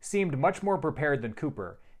 McCoy seemed much more prepared than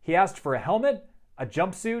Cooper. He asked for a helmet, a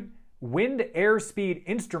jumpsuit, wind airspeed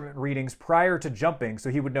instrument readings prior to jumping so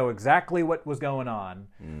he would know exactly what was going on.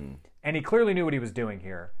 And he clearly knew what he was doing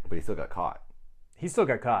here. But he still got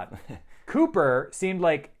caught. Cooper seemed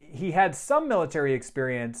like he had some military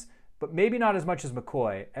experience, but maybe not as much as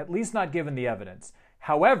McCoy, at least not given the evidence.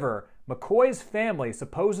 However, McCoy's family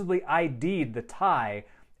supposedly ID'd the tie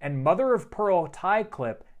and mother-of-pearl tie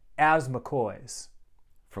clip as McCoy's.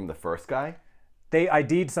 From the first guy? They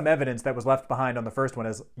ID'd some evidence that was left behind on the first one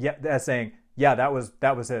as saying, yeah, that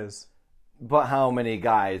was his. But how many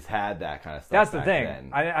guys had that kind of stuff? That's the thing.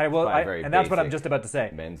 Then? And that's what I'm just about to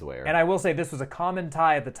say. Menswear. And I will say this was a common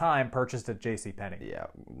tie at the time purchased at JCPenney. Yeah,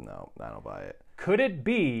 no, I don't buy it. Could it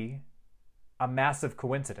be a massive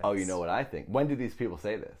coincidence? Oh, you know what I think? When did these people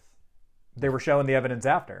say this? They were showing the evidence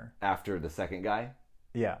after. After the second guy?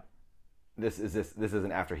 Yeah. This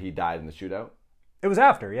isn't after he died in the shootout? It was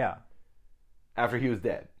after, yeah. After he was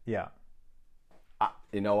dead? Yeah.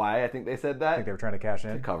 You know why I think they said that? I think they were trying to cash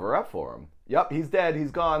in. To cover up for him. Yep, he's dead.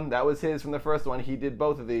 He's gone. That was his from the first one. He did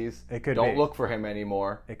both of these. It could Don't be. look for him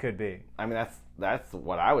anymore. It could be. I mean, that's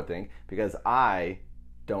what I would think because I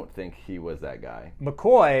don't think he was that guy.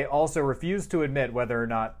 McCoy also refused to admit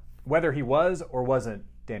whether he was or wasn't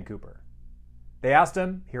Dan Cooper. They asked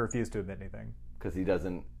him. He refused to admit anything. Because he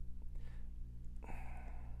doesn't...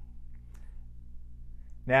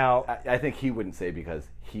 Now, I think he wouldn't say because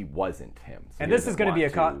he wasn't him. So and this is going to be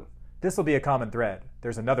this will be a common thread.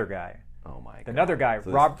 There's another guy. Oh my God. Another guy.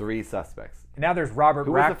 So there's 3 suspects. Now there's Robert.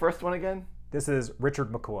 Who was the first one again? This is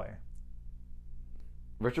Richard McCoy.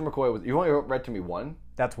 Richard McCoy was. You only read to me one.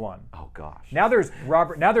 That's one. Oh gosh. Now there's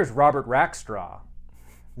Robert Rackstraw.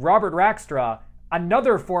 Robert Rackstraw,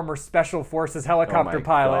 another former Special Forces helicopter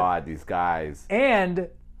pilot. Oh my God, these guys. And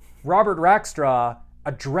Robert Rackstraw,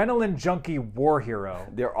 adrenaline junkie war hero.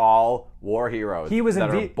 They're all war heroes. He was that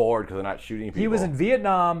are bored because they're not shooting people. He was in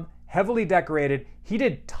Vietnam, heavily decorated. He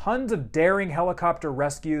did tons of daring helicopter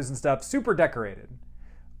rescues and stuff, super decorated.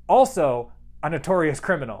 Also, a notorious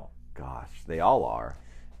criminal. Gosh, they all are.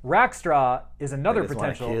 Rackstraw is another They just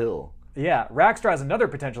wanna potential. kill. Yeah, Rackstraw is another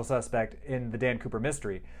potential suspect in the Dan Cooper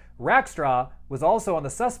mystery. Rackstraw was also on the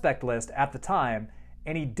suspect list at the time,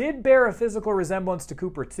 and he did bear a physical resemblance to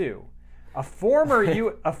Cooper too. A former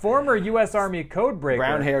U.S. Army codebreaker.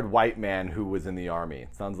 Brown-haired white man who was in the Army.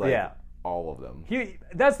 Sounds like all of them.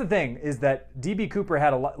 That's the thing, is that D.B. Cooper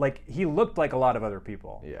had a lot, like, he looked like a lot of other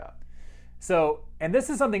people. Yeah. So, and this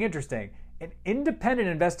is something interesting. An independent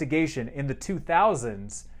investigation in the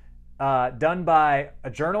 2000s done by a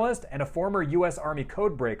journalist and a former U.S. Army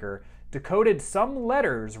codebreaker decoded some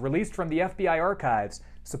letters released from the FBI archives,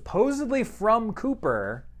 supposedly from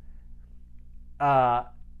Cooper,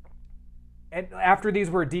 and after these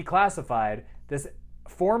were declassified, this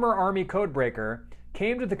former Army codebreaker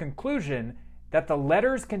came to the conclusion that the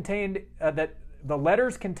letters contained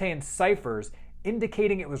ciphers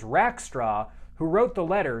indicating it was Rackstraw who wrote the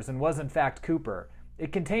letters and was in fact Cooper.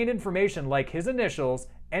 It contained information like his initials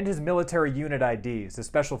and his military unit IDs, his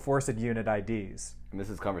Special Forces unit IDs. And this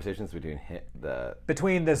is conversations between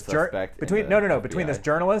between this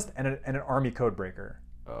journalist and an Army codebreaker.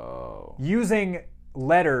 Oh. Using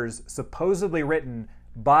letters supposedly written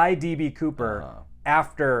by D.B. Cooper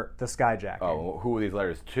after the skyjacking. Oh, who were these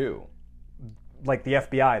letters to? Like the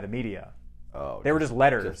FBI, the media. Oh, they were just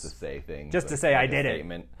letters. Just to say things. Just to say, I did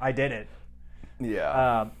it. I did it.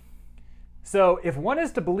 Yeah. So if one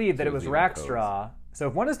is to believe that it was Rackstraw,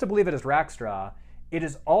 it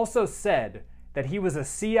is also said that he was a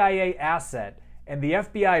CIA asset, and the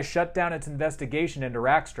FBI shut down its investigation into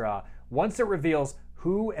Rackstraw once it reveals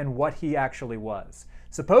who and what he actually was.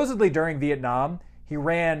 Supposedly during Vietnam, he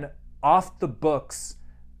ran off-the-books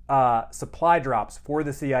supply drops for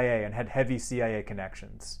the CIA and had heavy CIA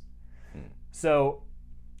connections. So,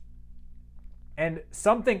 and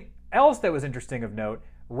something else that was interesting of note,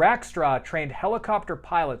 Rackstraw trained helicopter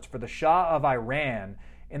pilots for the Shah of Iran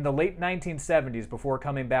in the late 1970s before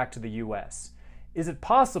coming back to the U.S. Is it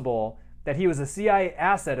possible that he was a CIA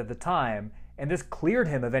asset at the time and this cleared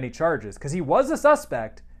him of any charges? Because he was a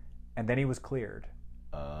suspect and then he was cleared.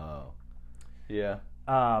 Oh. Yeah.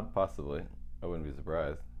 Possibly. I wouldn't be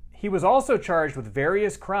surprised. He was also charged with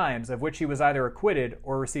various crimes of which he was either acquitted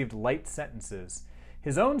or received light sentences.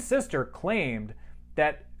 His own sister claimed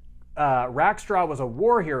that Rackstraw was a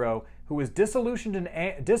war hero who was disillusioned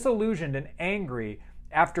and angry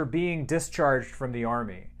after being discharged from the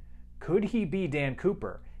Army. Could he be Dan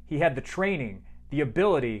Cooper? He had the training, the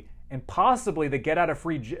ability, and possibly the get out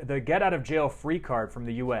of jail free card from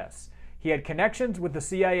the U.S. He had connections with the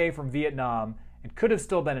CIA from Vietnam and could have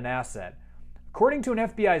still been an asset. According to an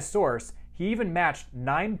FBI source, he even matched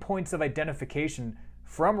 9 points of identification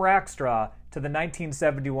from Rackstraw to the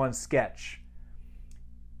 1971 sketch.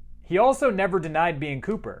 He also never denied being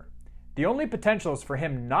Cooper. The only potentials for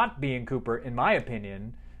him not being Cooper, in my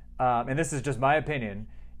opinion, and this is just my opinion,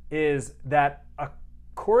 is that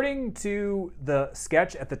according to the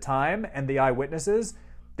sketch at the time and the eyewitnesses,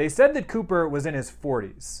 they said that Cooper was in his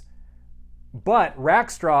 40s. But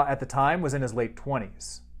Rackstraw at the time was in his late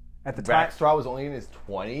 20s. At the time, Rackstraw was only in his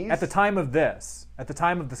 20s? At the time of this. At the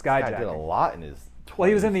time of the skyjacking. He did a lot in his 20s. Well,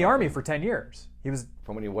 he was in the Army for 10 years. He was...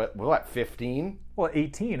 From when he was, what, 15? Well,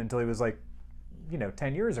 18 until he was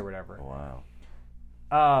 10 years or whatever.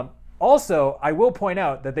 Wow. Also, I will point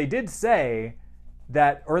out that they did say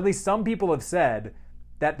that, or at least some people have said,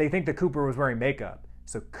 that they think that Cooper was wearing makeup.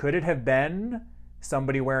 So could it have been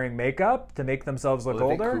somebody wearing makeup to make themselves look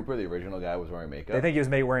older? Think Cooper, the original guy, was wearing makeup? They think he was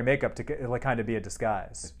wearing makeup to kind of be a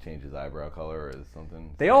disguise. Change his eyebrow color or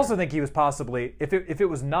something? They also think he was possibly, if it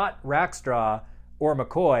was not Rackstraw or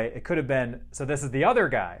McCoy, it could have been, so this is the other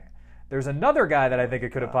guy. There's another guy that I think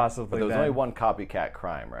it could have possibly been. But there was only one copycat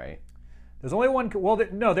crime, right? There's only one,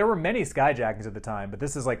 no, there were many skyjackings at the time, but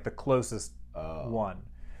this is like the closest one.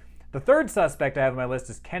 The third suspect I have on my list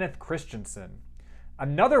is Kenneth Christensen.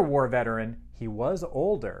 Another war veteran. He was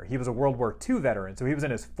older. He was a World War II veteran, so he was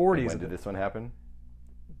in his 40s. When did this one happen?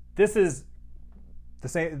 This is the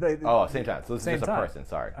same... same time. So this is just a person,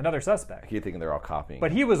 sorry. Another suspect. I keep thinking they're all copying.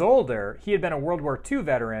 But he was older. He had been a World War II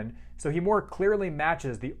veteran, so he more clearly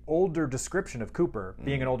matches the older description of Cooper,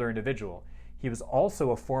 being an older individual. He was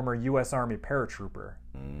also a former U.S. Army paratrooper,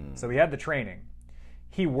 so he had the training.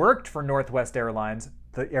 He worked for Northwest Airlines,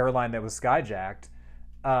 the airline that was skyjacked,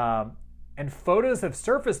 and photos have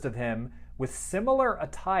surfaced of him with similar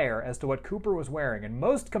attire as to what Cooper was wearing. And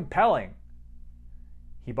most compelling,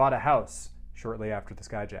 he bought a house shortly after the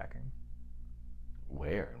skyjacking.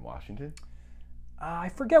 Where, in Washington? I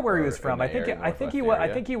forget where he was from. I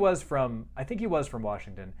think he was from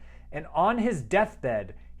Washington. And on his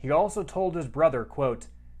deathbed, he also told his brother, quote,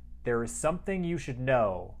 "There is something you should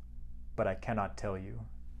know. but I cannot tell you.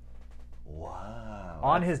 Wow.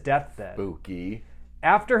 On his deathbed. Spooky.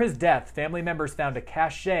 After his death, family members found a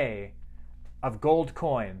cache of gold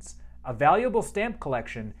coins, a valuable stamp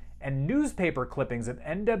collection, and newspaper clippings of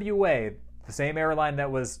NWA, the same airline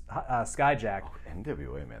that was skyjacked. Oh,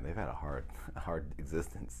 NWA, man, they've had a hard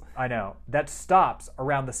existence. I know. That stops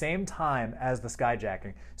around the same time as the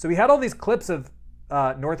skyjacking. So we had all these clips of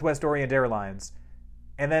Northwest Orient Airlines,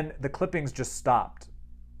 and then the clippings just stopped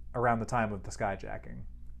around the time of the skyjacking.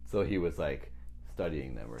 So he was like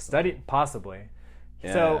studying them or something. Possibly.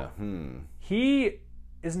 Yeah. So he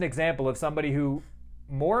is an example of somebody who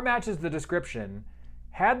more matches the description,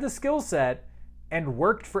 had the skill set, and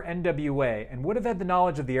worked for NWA, and would have had the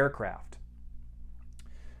knowledge of the aircraft.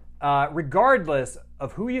 Regardless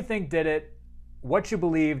of who you think did it, what you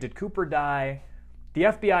believe, did Cooper die, the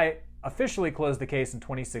FBI officially closed the case in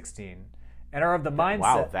 2016 and are of the mindset...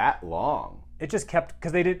 Wow, that long. It just kept...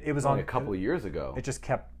 Because they did... It was only a couple of years ago. It just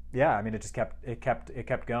kept... Yeah, I mean, it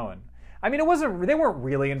kept going. I mean, it wasn't... They weren't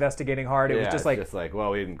really investigating hard. It was just like...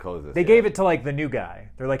 well, we didn't close this They yet. gave it to, like, the new guy.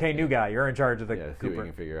 They're like, hey, new guy, you're in charge of the see Cooper. what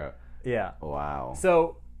you can figure out. Yeah. Wow.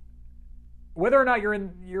 So, whether or not you're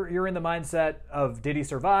in the mindset of did he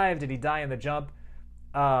survive, did he die in the jump,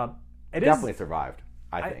 definitely survived,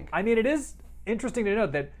 I think. I mean, it is interesting to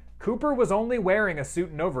note that Cooper was only wearing a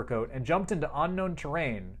suit and overcoat and jumped into unknown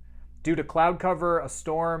terrain due to cloud cover, a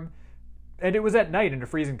storm, and it was at night into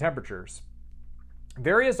freezing temperatures.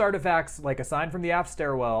 Various artifacts, like a sign from the aft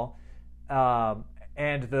stairwell,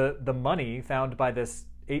 and the money found by this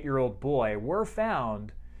 8-year-old boy were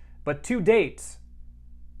found, but to date,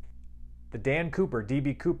 the Dan Cooper,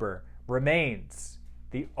 DB Cooper, remains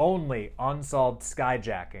the only unsolved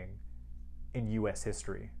skyjacking in U.S.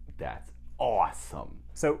 history. That's awesome.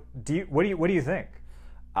 So, what do you think?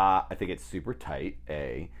 I think it's super tight.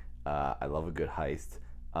 I love a good heist.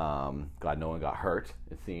 Glad no one got hurt.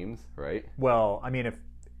 It seems, right? Well, I mean,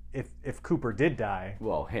 if Cooper did die,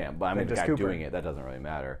 well, him. But I mean, the guy Cooper doing it, that doesn't really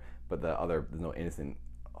matter. But there's no innocent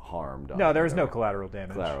harm done. No, there was no collateral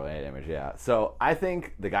damage. Collateral damage, yeah. So I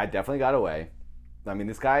think the guy definitely got away. I mean,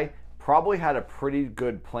 this guy probably had a pretty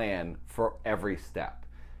good plan for every step.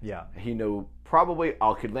 Yeah. He knew probably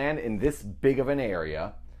I could land in this big of an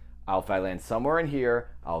area. If I land somewhere in here,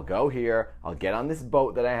 I'll go here. I'll get on this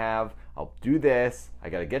boat that I have. I'll do this. I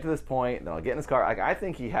got to get to this point. Then I'll get in this car. I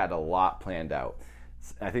think he had a lot planned out.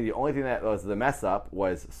 I think the only thing that was the mess up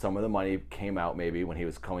was some of the money came out maybe when he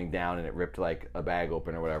was coming down and it ripped like a bag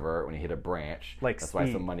open or whatever when he hit a branch. That's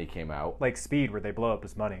why some money came out. Like Speed, where they blow up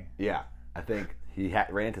his money. Yeah. I think he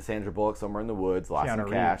ran into Sandra Bullock somewhere in the woods, lost some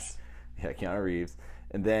cash. Yeah, Keanu Reeves.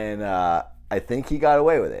 And then I think he got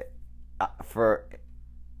away with it. For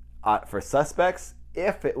suspects,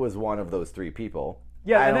 if it was one of those three people,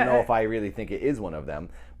 I don't know if I really think it is one of them.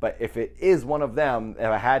 But if it is one of them, if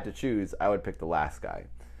I had to choose, I would pick the last guy.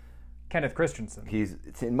 Kenneth Christensen. He's,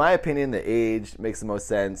 in my opinion, the age makes the most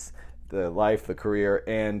sense, the life, the career.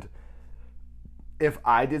 And if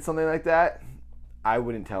I did something like that, I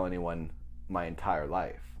wouldn't tell anyone my entire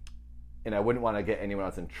life. And I wouldn't want to get anyone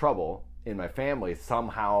else in trouble in my family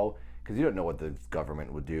somehow, because you don't know what the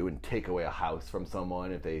government would do and take away a house from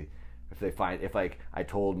someone if like I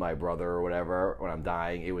told my brother or whatever when I'm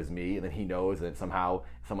dying it was me, and then he knows that somehow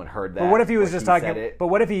someone heard that. But what if he was just talking? But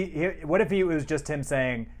what if he was just him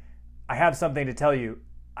saying, "I have something to tell you.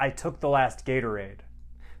 I took the last Gatorade."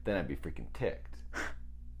 Then I'd be freaking ticked.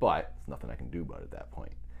 But there's nothing I can do about it at that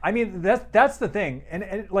point. I mean, that's the thing,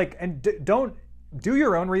 and don't do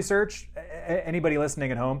your own research. Anybody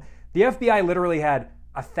listening at home, the FBI literally had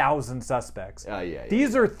 1,000 suspects. Yeah.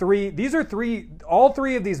 These are three. All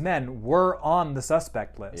three of these men were on the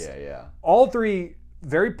suspect list. Yeah. All three, two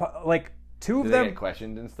of them. Did they get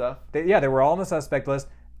questioned and stuff? They were all on the suspect list.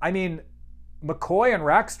 I mean, McCoy and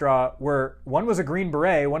Rackstraw one was a Green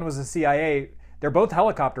Beret, one was a CIA. They're both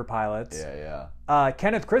helicopter pilots. Yeah.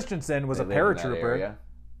 Kenneth Christensen was a paratrooper. In that area?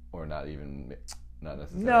 Or not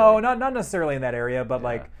necessarily. No, not necessarily in that area, but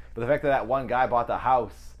But the fact that one guy bought the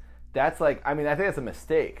house. That's I think that's a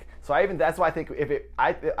mistake. So that's why I think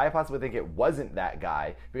I possibly think it wasn't that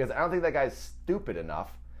guy, because I don't think that guy's stupid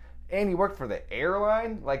enough, and he worked for the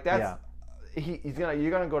airline.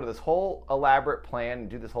 You're gonna go to this whole elaborate plan and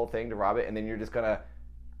do this whole thing to rob it, and then you're just gonna.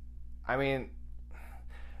 I mean,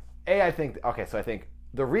 I think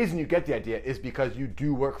the reason you get the idea is because you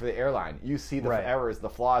do work for the airline. You see the errors, the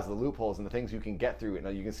flaws, the loopholes, and the things you can get through.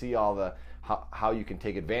 And you can see all the how you can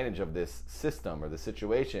take advantage of this system or the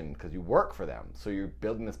situation because you work for them. So you're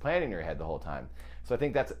building this plan in your head the whole time. So I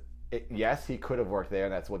think that's it. Yes, he could have worked there,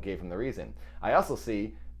 and that's what gave him the reason. I also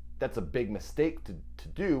see that's a big mistake to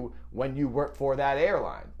do when you work for that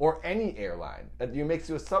airline or any airline. That makes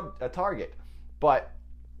you a target. But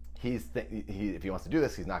if he wants to do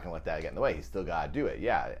this, he's not going to let that get in the way. He's still got to do it.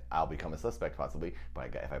 Yeah, I'll become a suspect possibly,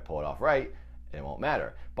 but if I pull it off right, it won't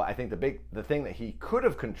matter. But I think the thing that he could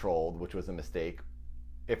have controlled, which was a mistake,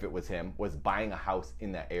 if it was him, was buying a house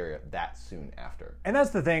in that area that soon after. And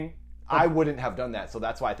that's the thing. I wouldn't have done that, so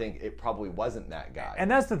that's why I think it probably wasn't that guy.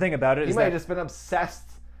 And that's the thing about it. He might have just been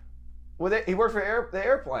obsessed with it. He worked for the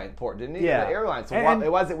airplane port, didn't he? Yeah. The airline. So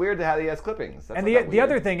it wasn't weird to have he has clippings. That's and the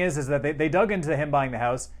other thing is that they dug into him buying the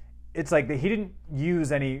house. It's like he didn't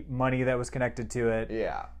use any money that was connected to it.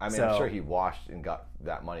 Yeah, I mean, I'm sure he washed and got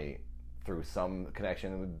that money through some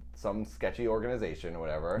connection with some sketchy organization or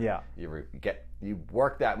whatever. Yeah, you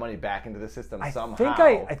work that money back into the system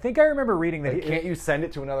somehow. I think I remember reading that. Can't you send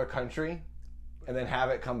it to another country and then have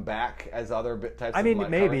it come back as other types? I mean, of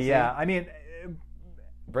maybe, currency? yeah. I mean,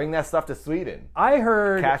 bring that stuff to Sweden. I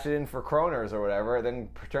heard cash it in for kroners or whatever, then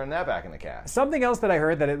turn that back into cash. Something else that I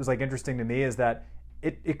heard that it was like interesting to me is that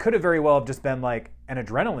it could have very well have just been like an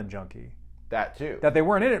adrenaline junkie. That too. That they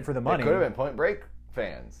weren't in it for the money. It could have been Point Break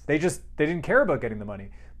fans. They didn't care about getting the money.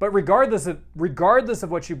 But regardless of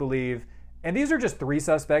what you believe, and these are just 3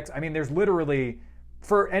 suspects. I mean, there's literally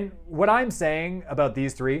and what I'm saying about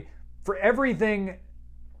these 3, for everything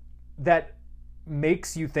that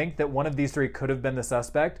makes you think that one of these 3 could have been the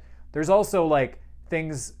suspect, there's also like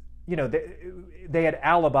things, they had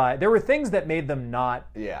alibi. There were things that made them the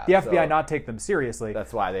FBI not take them seriously.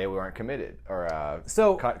 That's why they weren't committed or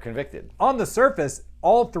convicted. On the surface,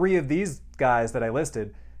 all 3 of these guys that I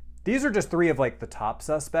listed, these are just 3 of like the top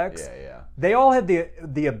suspects. Yeah. They all had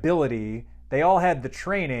the ability, they all had the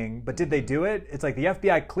training, but did they do it? It's like the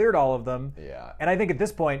FBI cleared all of them. Yeah. And I think at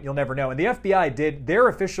this point you'll never know. And the FBI their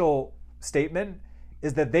official statement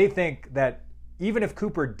is that they think that even if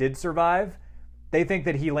Cooper did survive, they think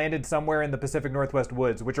that he landed somewhere in the Pacific Northwest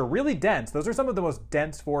woods, which are really dense. Those are some of the most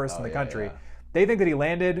dense forests in the country. Yeah. They think that he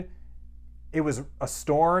landed, it was a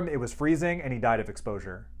storm, it was freezing, and he died of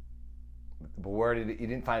exposure. But you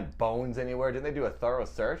didn't find bones anywhere? Didn't they do a thorough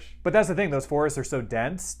search? But that's the thing, those forests are so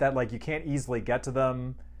dense that like you can't easily get to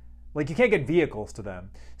them. Like you can't get vehicles to them.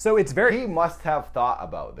 So it's He must have thought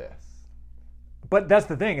about this. But that's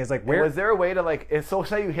the thing, is like where... Was there a way to so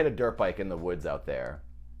say you hit a dirt bike in the woods out there,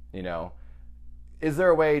 is there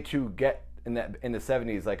a way to get in the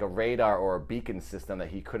 70s like a radar or a beacon system that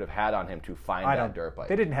he could have had on him to find that dirt bike?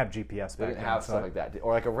 They didn't have GPS back then. They didn't have stuff like that,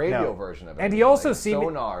 or like a radio version of it. And he also like a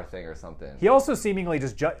sonar thing or something. He also seemingly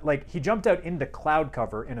just he jumped out into cloud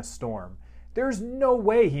cover in a storm. There's no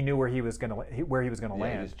way he knew where he was gonna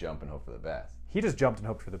land. He just jumped and hoped for the best. He just jumped and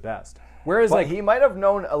hoped for the best. Whereas he might have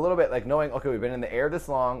known a little bit, like knowing, okay, we've been in the air this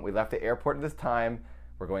long, we left the airport at this time,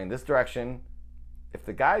 we're going in this direction. If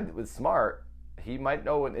the guy was smart, he might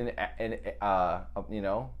know an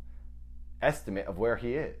estimate of where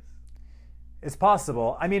he is. It's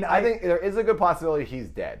possible. I mean, I think there is a good possibility he's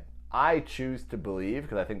dead. I choose to believe,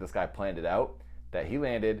 because I think this guy planned it out, that he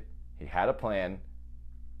landed, he had a plan.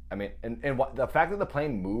 I mean, and the fact that the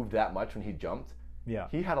plane moved that much when he jumped,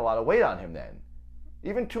 he had a lot of weight on him then.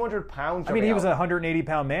 Even 200 pounds. I mean, he was a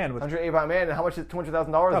 180-pound man. 180-pound man, and how much does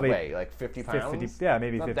 $200,000 weigh? Like 50 pounds? 50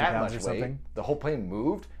 pounds or something. Weight. The whole plane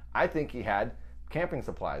moved. I think he had camping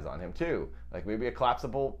supplies on him too, like maybe a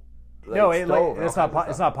collapsible stove. It's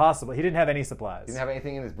not possible. He didn't have any supplies. He didn't have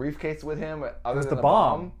anything in his briefcase with him other than the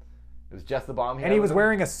bomb. It was just the bomb. And he was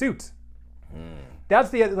wearing a suit.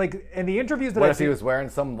 That's in the interviews that What if he was wearing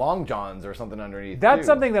some long johns or something underneath? That's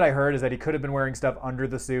something that I heard, is that he could have been wearing stuff under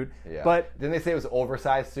the suit. Yeah. But didn't they say it was an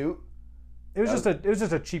oversized suit? It was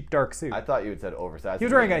just a cheap dark suit. I thought you had said oversized. He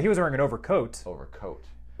was wearing an overcoat. Overcoat.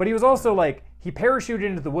 But he was also he parachuted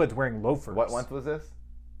into the woods wearing loafers. What month was this?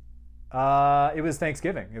 It was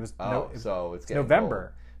Thanksgiving. It was so it's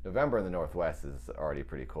November. Cold. November in the Northwest is already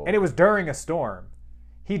pretty cold. And it was during a storm.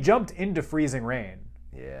 He jumped into freezing rain.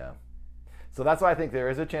 Yeah. So that's why I think there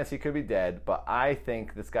is a chance he could be dead, but I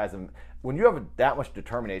think this guy's when you have that much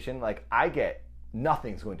determination, like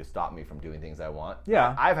nothing's going to stop me from doing things I want.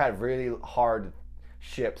 Yeah. I've had really hard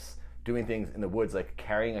ships doing things in the woods, like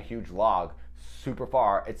carrying a huge log super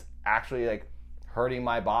far. It's actually like hurting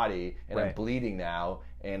my body, and I'm bleeding now,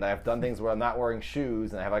 and I've done things where I'm not wearing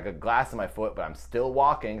shoes and I have like a glass in my foot, but I'm still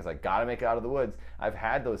walking because I gotta make it out of the woods. I've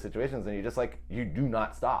had those situations, and you do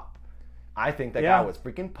not stop. I think that guy was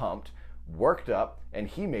freaking pumped, worked up, and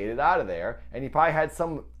he made it out of there, and he probably had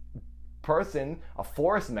some person, a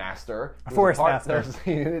forest master. He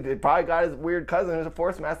probably got his weird cousin who's a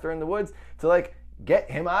forest master in the woods to get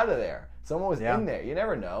him out of there. Someone was in there. You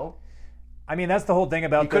never know. I mean, that's the whole thing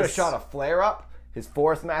about this. He could have shot a flare up His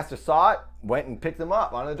forest master saw it, went and picked him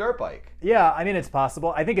up on a dirt bike. Yeah, I mean, it's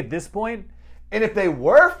possible. I think at this point... And if they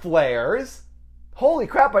were flares, holy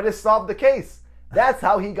crap, I just solved the case. That's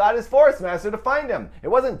how he got his forest master to find him. It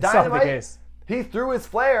wasn't dynamite. Solved the case. He threw his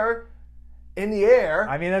flare in the air.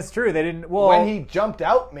 I mean, that's true. They didn't... Well, when he jumped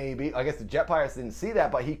out, maybe. I guess the jet pirates didn't see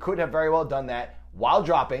that, but he could have very well done that while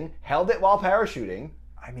dropping, held it while parachuting.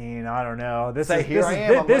 I mean, I don't know. This Say, is here this I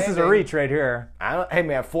is am, I'm this is a landing. reach right here. Hey,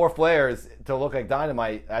 man, 4 flares to look like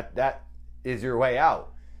dynamite, that is your way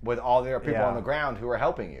out with all the other people Yeah. on the ground who are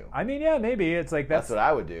helping you. I mean, yeah, maybe. It's like That's what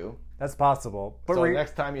I would do. that's possible. But So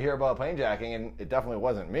next time you hear about plane jacking, and it definitely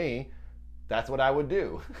wasn't me, that's what I would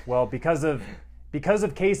do. well, because of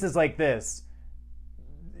cases like this,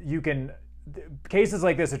 cases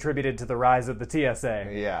like this attributed to the rise of the TSA.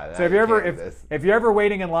 Yeah. So if you're ever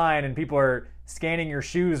waiting in line and people are scanning your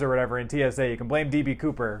shoes or whatever in TSA, you can blame DB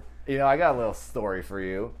Cooper. You know, I got a little story for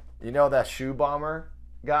you. You know that shoe bomber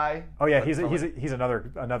guy? Oh yeah, he's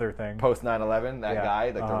another thing. Post 9/11, that Yeah.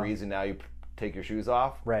 guy, like the reason now you take your shoes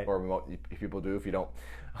off, Right. Or if people do, if you don't.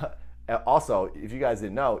 Also, if you guys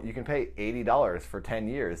didn't know, you can pay $80 for 10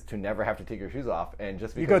 years to never have to take your shoes off, and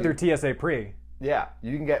just because You go through TSA pre. yeah,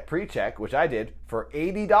 you can get pre-check, which I did for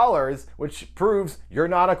 $80, which proves you're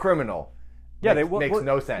not a criminal. Yeah, makes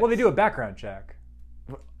no sense. Well, they do a background check.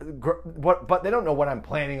 But they don't know what I'm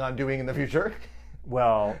planning on doing in the future.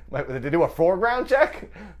 Well, Like, did they do a foreground check?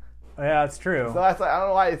 yeah, that's true. So that's like, I don't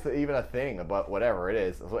know why it's even a thing, but whatever it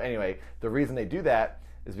is. So anyway, the reason they do that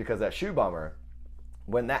is because that shoe bomber,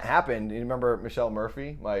 when that happened, you remember Michelle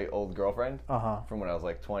Murphy, my old girlfriend from when I was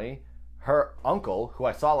like 20? Her uncle, who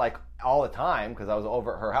I saw like all the time because I was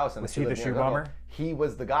over at her house. And Was he the shoe bomber? He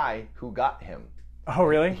was the guy who got him. Oh,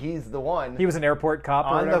 really? He's the one. He was an airport cop or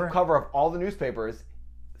on whatever? the cover of all the newspapers,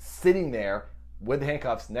 sitting there with the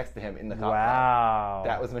handcuffs next to him in the cop car. Wow.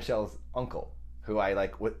 That was Michelle's uncle, who I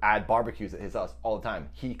like would add barbecues at his house all the time.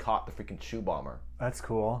 He caught the freaking shoe bomber. That's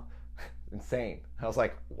cool. Insane. I was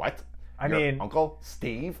like, what? I Your mean- uncle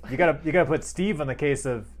Steve? You gotta put Steve on the case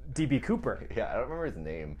of DB Cooper. Yeah, I don't remember his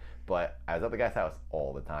name, but I was at the guy's house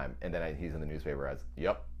all the time, and then he's in the newspaper as,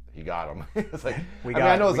 yep, he got him. It's like,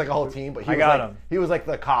 I know it's like a whole team, but he was like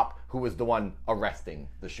the cop who was the one arresting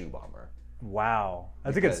the shoe bomber. Wow,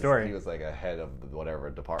 that's a good Because story. He was like a head of whatever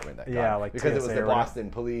department that Yeah, got him. like because it was TSA the or whatever. Boston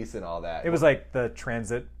police and all that. It was like the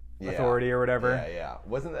transit authority or whatever. Yeah.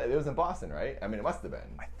 Wasn't that, it was in Boston, right? I mean, it must have been.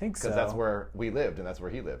 I think so. Because that's where we lived and that's where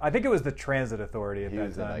he lived. I think it was the transit authority at He that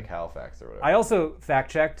was time. in like Halifax or whatever. I also fact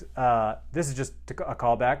checked. This is just a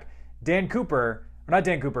callback. Dan Cooper, or not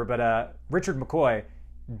Dan Cooper, but Richard McCoy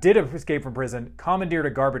did escape from prison, commandeered a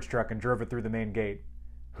garbage truck, and drove it through the main gate.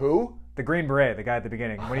 Who? The Green Beret, the guy at the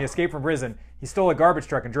beginning. When he escaped from prison, he stole a garbage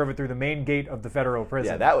truck and drove it through the main gate of the federal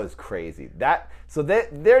prison. Yeah, that was crazy.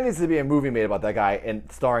 There needs to be a movie made about that guy and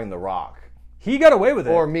starring The Rock. He got away with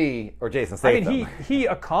it. Or me, or Jason I Statham. mean, he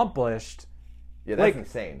accomplished. yeah, that's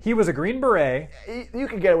insane. He was a Green Beret, You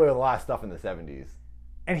could get away with a lot of stuff in the 70s.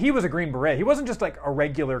 and he was a Green Beret. He wasn't just like a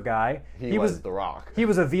regular guy. He was The Rock. He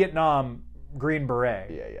was a Vietnam Green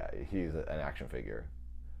Beret. Yeah, he's an action figure.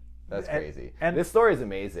 That's crazy. and- This story is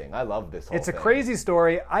amazing. I love this whole It's a thing. crazy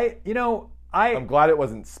story. I'm glad it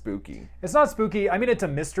wasn't spooky. It's not spooky. I mean, it's a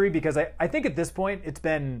mystery because I think at this point it's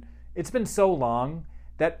been so long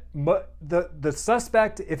that the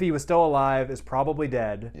suspect, if he was still alive, is probably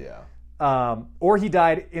dead. Yeah. Or he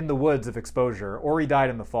died in the woods of exposure, or he died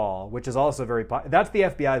in the fall, which is also that's the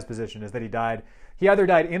FBI's position, is that he either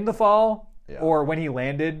died in the fall, or when he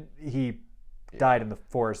landed, he died in the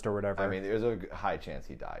forest or whatever. I mean, there's a high chance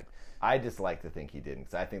he died. I just like to think he didn't,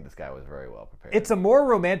 because I think this guy was very well prepared. It's a more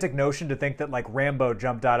romantic notion to think that like Rambo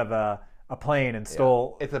jumped out of a plane and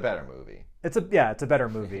stole. It's a better movie. It's a better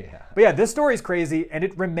movie. But yeah, this story's crazy, and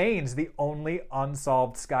it remains the only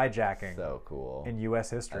unsolved skyjacking So cool. in U.S.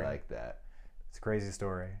 history. I like that. It's a crazy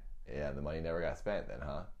story. Yeah, the money never got spent then,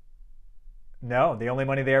 huh? No, the only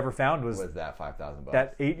money they ever found was that $5,000?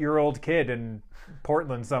 that 8-year-old kid in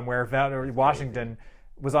Portland somewhere, or Washington,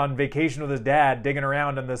 was on vacation with his dad, digging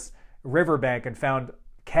around on this riverbank and found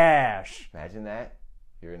cash. Imagine that.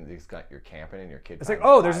 You're camping and your kid. It's like,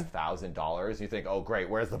 oh, there's $5,000. You think, oh, great,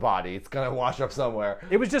 where's the body? It's gonna wash up somewhere.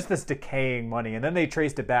 It was just this decaying money, and then they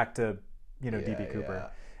traced it back to, DB Cooper. Yeah.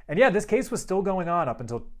 And yeah, this case was still going on up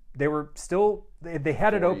until they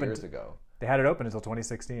had it 4 open. years ago. They had it open until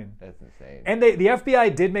 2016. That's insane. And the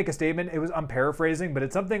FBI did make a statement. I'm paraphrasing, but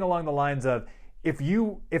it's something along the lines of,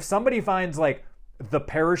 if somebody finds like the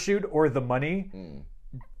parachute or the money,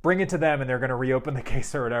 bring it to them and they're going to reopen the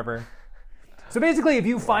case or whatever. So basically, if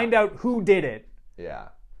you find out who did it, Yeah.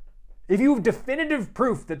 if you have definitive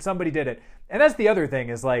proof that somebody did it, and that's the other thing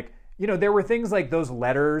is like, there were things like those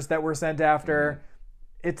letters that were sent after. Mm-hmm.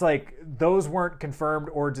 It's like those weren't confirmed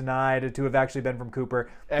or denied to have actually been from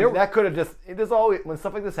Cooper. And that could have there's always, when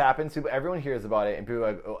stuff like this happens, everyone hears about it, and people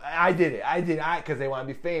are like, oh, I did it, because they want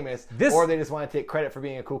to be famous, or they just want to take credit for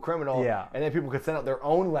being a cool criminal. Yeah. And then people could send out their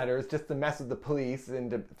own letters just to mess with the police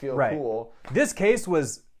and to feel cool. This case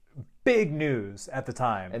was big news at the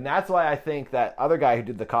time. And that's why I think that other guy who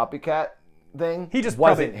did the copycat thing, he just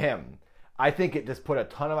wasn't him. I think it just put a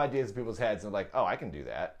ton of ideas in people's heads and like, oh, I can do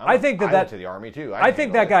that. I went to the army too. I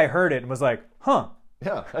think that guy heard it and was like, huh.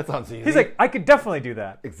 Yeah, that sounds easy. He's like, I could definitely do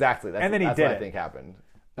that. Exactly. And then he that's did what it. I think happened.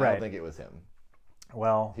 I Right. don't think it was him.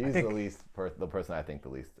 Well, he's the person I think the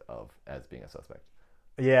least of as being a suspect.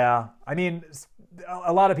 Yeah, I mean,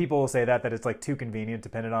 a lot of people will say that it's like too convenient to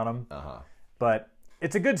pin it on him. But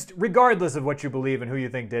it's a good, regardless of what you believe and who you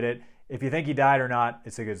think did it. If you think he died or not,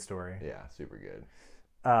 it's a good story. Yeah, super good.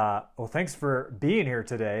 Well, thanks for being here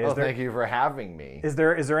today. Thank you for having me. Is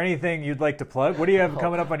there anything you'd like to plug? What do you have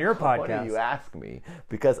coming up on your podcast? Why do you ask me?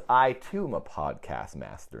 Because I too am a podcast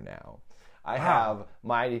master now. I have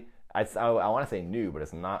my, I want to say new, but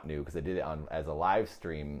it's not new because I did it as a live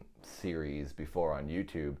stream series before on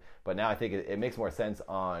YouTube. But now I think it makes more sense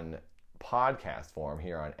on podcast form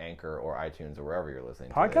here on Anchor or iTunes or wherever you're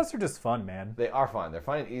listening. Podcasts are just fun, man. They are fun. They're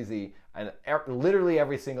fun and easy. And literally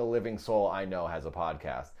every single living soul I know has a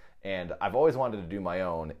podcast. And I've always wanted to do my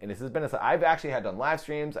own. And this has been I've actually done live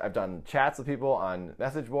streams. I've done chats with people on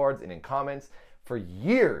message boards and in comments. For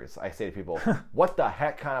years, I say to people, what the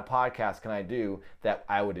heck kind of podcast can I do that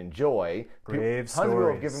I would enjoy? Grave Tons of people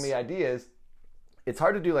have stories. given me ideas. It's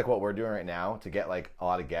hard to do like what we're doing right now to get like a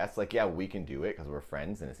lot of guests. Like, yeah, we can do it because we're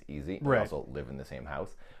friends and it's easy. And we also live in the same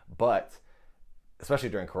house. But especially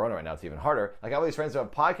during Corona right now, it's even harder. Like, I have all these friends who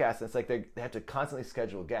have podcasts, and it's like they have to constantly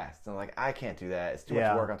schedule guests. And I'm like, I can't do that. It's too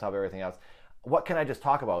much work on top of everything else. What can I just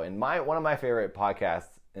talk about? And one of my favorite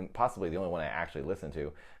podcasts, and possibly the only one I actually listen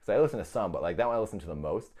to, because I listen to some, but like that one I listen to the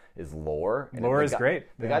most, is Lore. And Lore is great.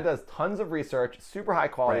 The guy does tons of research, super high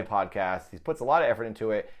quality podcasts. He puts a lot of effort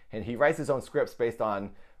into it, and he writes his own scripts based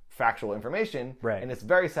on factual information. Right. And it's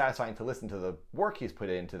very satisfying to listen to the work he's put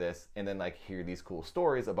into this, and then like hear these cool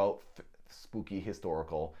stories about spooky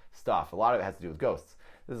historical stuff. A lot of it has to do with ghosts.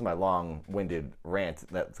 This is my long-winded rant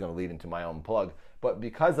that's going to lead into my own plug. But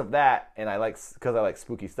because of that, and because I like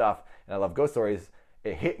spooky stuff and I love ghost stories,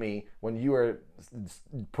 it hit me when you were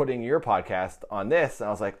putting your podcast on this, and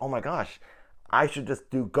I was like, oh my gosh, I should just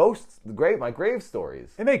do ghosts, my grave stories.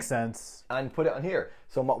 It makes sense. And put it on here.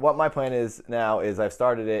 So what my plan is now is I've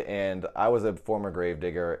started it, and I was a former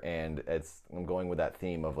gravedigger, and I'm going with that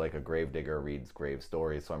theme of like a gravedigger reads grave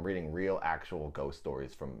stories. So I'm reading real, actual ghost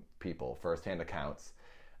stories from people, firsthand accounts.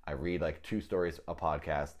 I read like 2 stories a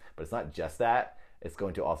podcast, but it's not just that. It's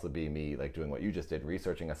going to also be me like doing what you just did,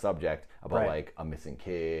 researching a subject about like a missing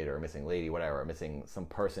kid or a missing lady, whatever, or missing some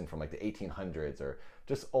person from like the 1800s or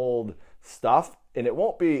just old stuff. And it's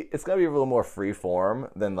going to be a little more free form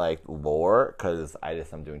than like Lore, because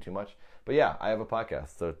I'm doing too much. But yeah, I have a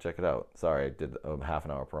podcast, so check it out. Sorry, I did a half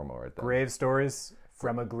an hour promo right there. Grave stories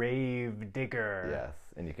from a grave digger. Yes,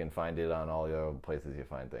 and you can find it on all your places you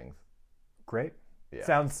find things. Great. Yeah.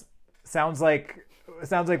 Sounds like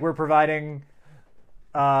we're providing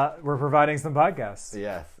some podcasts.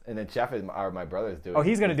 Yes, and then Jeff my brother's doing. Oh,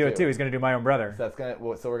 he's going to do it too. He's going to do My Own Brother. So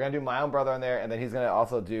we're going to do My Own Brother on there, and then he's going to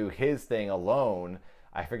also do his thing alone.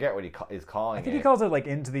 I forget what he is calling it. I think he calls it like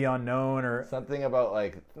Into the Unknown or something about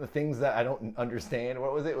like the things that I don't understand.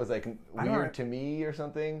 What was it? It was like Weird to Me or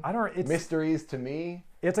something. It's Mysteries to Me.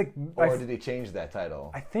 It's like, or did he change that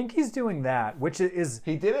title? I think he's doing that, which is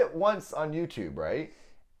he did it once on YouTube, right?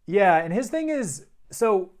 Yeah, and his thing is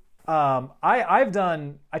so.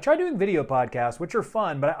 I tried doing video podcasts, which are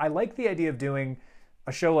fun, but I like the idea of doing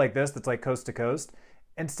a show like this that's like coast to coast.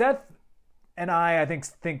 And Seth and I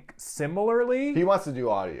think similarly. He wants to do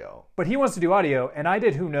audio. But he wants to do audio, and I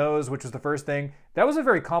did Who Knows, which was the first thing. That was a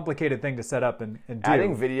very complicated thing to set up and do.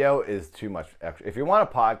 Adding video is too much extra. If you want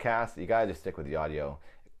a podcast, you gotta just stick with the audio.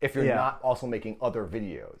 If you're not also making other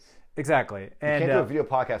videos. Exactly. And you can't do a video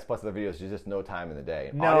podcast plus other videos. There's just no time in the day.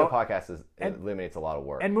 Audio podcast eliminates a lot of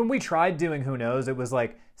work. And when we tried doing Who Knows, it was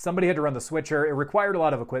like somebody had to run the switcher. It required a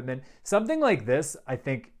lot of equipment. Something like this, I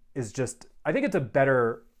think it's a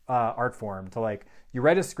better art form to like, you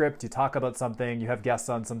write a script, you talk about something, you have guests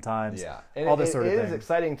on sometimes, and all this sort of thing. It is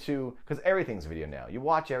exciting too, because everything's video now. You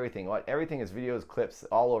watch everything. Everything is videos, clips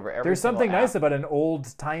all over every There's something app. Nice about an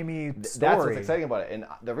old-timey story. That's what's exciting about it. And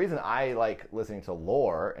the reason I like listening to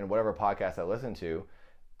Lore and whatever podcast I listen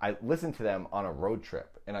to them on a road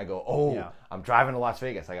trip. and I go, I'm driving to Las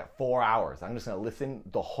Vegas. I got 4 hours. I'm just going to listen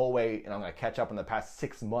the whole way, and I'm going to catch up in the past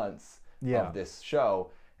 6 months of this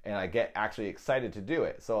show. And I get actually excited to do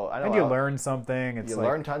it. So I know. And you learn something. You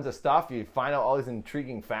learn tons of stuff. You find out all these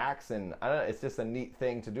intriguing facts, and I don't know. It's just a neat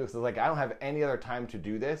thing to do. So like, I don't have any other time to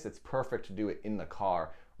do this. It's perfect to do it in the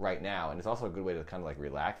car right now, and it's also a good way to kind of like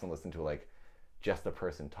relax and listen to like just a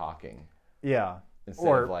person talking. Yeah.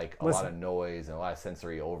 Instead of like a lot of noise and a lot of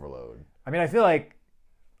sensory overload. I mean, I feel like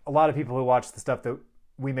a lot of people who watch the stuff that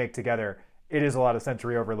we make together, it is a lot of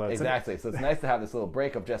sensory overload. Exactly. So it's nice to have this little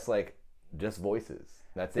break of just voices.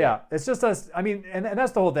 That's it. Yeah, it's just us. I mean, and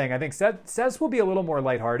that's the whole thing. I think Seth's will be a little more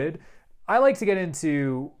lighthearted. I like to get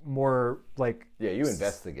into more like. Yeah, you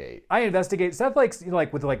investigate. I investigate. Seth likes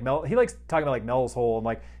with like Mel. He likes talking about like Mel's Hole and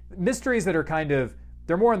like mysteries that are kind of,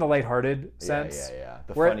 they're more in the lighthearted sense. Yeah.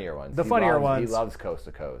 The funnier ones. He loves Coast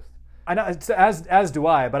to Coast. I know, as do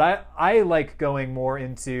I. But I like going more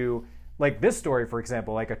into like this story, for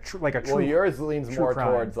example, like a true. Well, yours leans more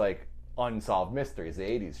towards like unsolved mysteries, the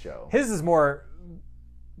 '80s show. His is more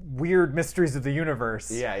weird mysteries of the universe.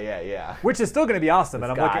 Yeah. Which is still going to be awesome. This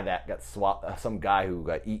and I'm guy looking, that got some guy who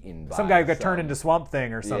got eaten by some guy who got turned into Swamp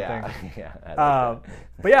Thing or something. Yeah.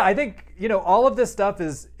 But yeah, I think all of this stuff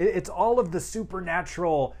it's all of the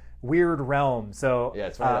supernatural weird realm. So yeah,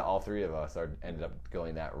 it's funny that all three of us ended up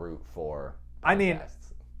going that route for podcasts. I mean,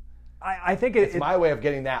 I think it's my way of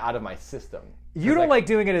getting that out of my system. You don't like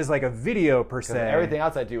doing it as like a video per se. Everything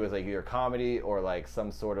else I do is like either comedy or like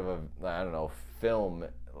some sort of film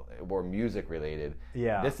or music related.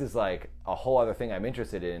 Yeah. This is like a whole other thing I'm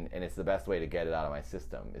interested in, and it's the best way to get it out of my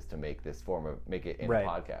system is to make it in a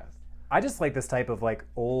podcast. I just like this type of like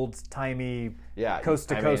old timey coast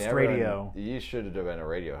to coast radio. You should have been a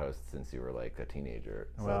radio host since you were like a teenager.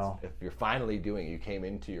 So well, if you're finally doing it, you came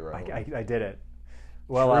into your own. I did it.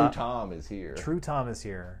 Well, True Tom is here. True Tom is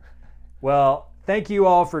here. Well, thank you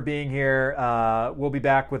all for being here. We'll be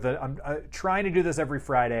back with I'm trying to do this every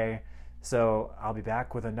Friday. So I'll be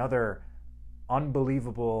back with another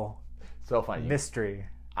unbelievable mystery.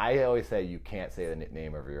 I always say you can't say the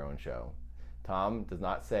name of your own show. Tom does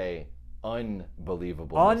not say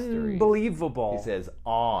unbelievable mysteries. Unbelievable. He says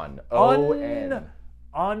O-N.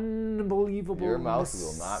 Unbelievable Your mouth mystery.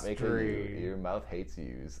 will not make a Your mouth hates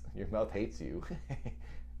you. Your mouth hates you.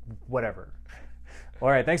 Whatever. All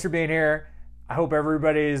right, thanks for being here. I hope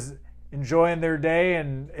everybody's enjoying their day,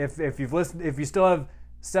 and if you still have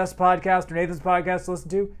Seth's podcast or Nathan's podcast to listen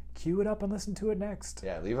to, cue it up and listen to it next.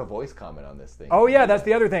 Yeah, leave a voice comment on this thing. Oh yeah, that's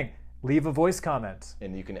the other thing. Leave a voice comment.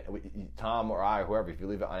 And you can, Tom or I, whoever, if you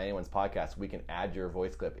leave it on anyone's podcast, we can add your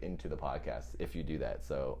voice clip into the podcast if you do that.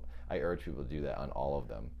 So I urge people to do that on all of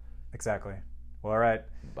them. Exactly. Well, all right.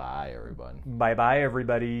 Bye, everyone. Bye,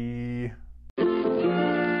 everybody.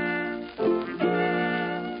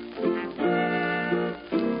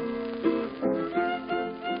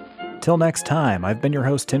 Till next time, I've been your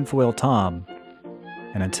host, Tinfoil Tom.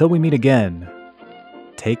 And until we meet again,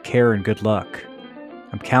 take care and good luck.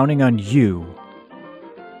 I'm counting on you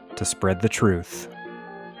to spread the truth.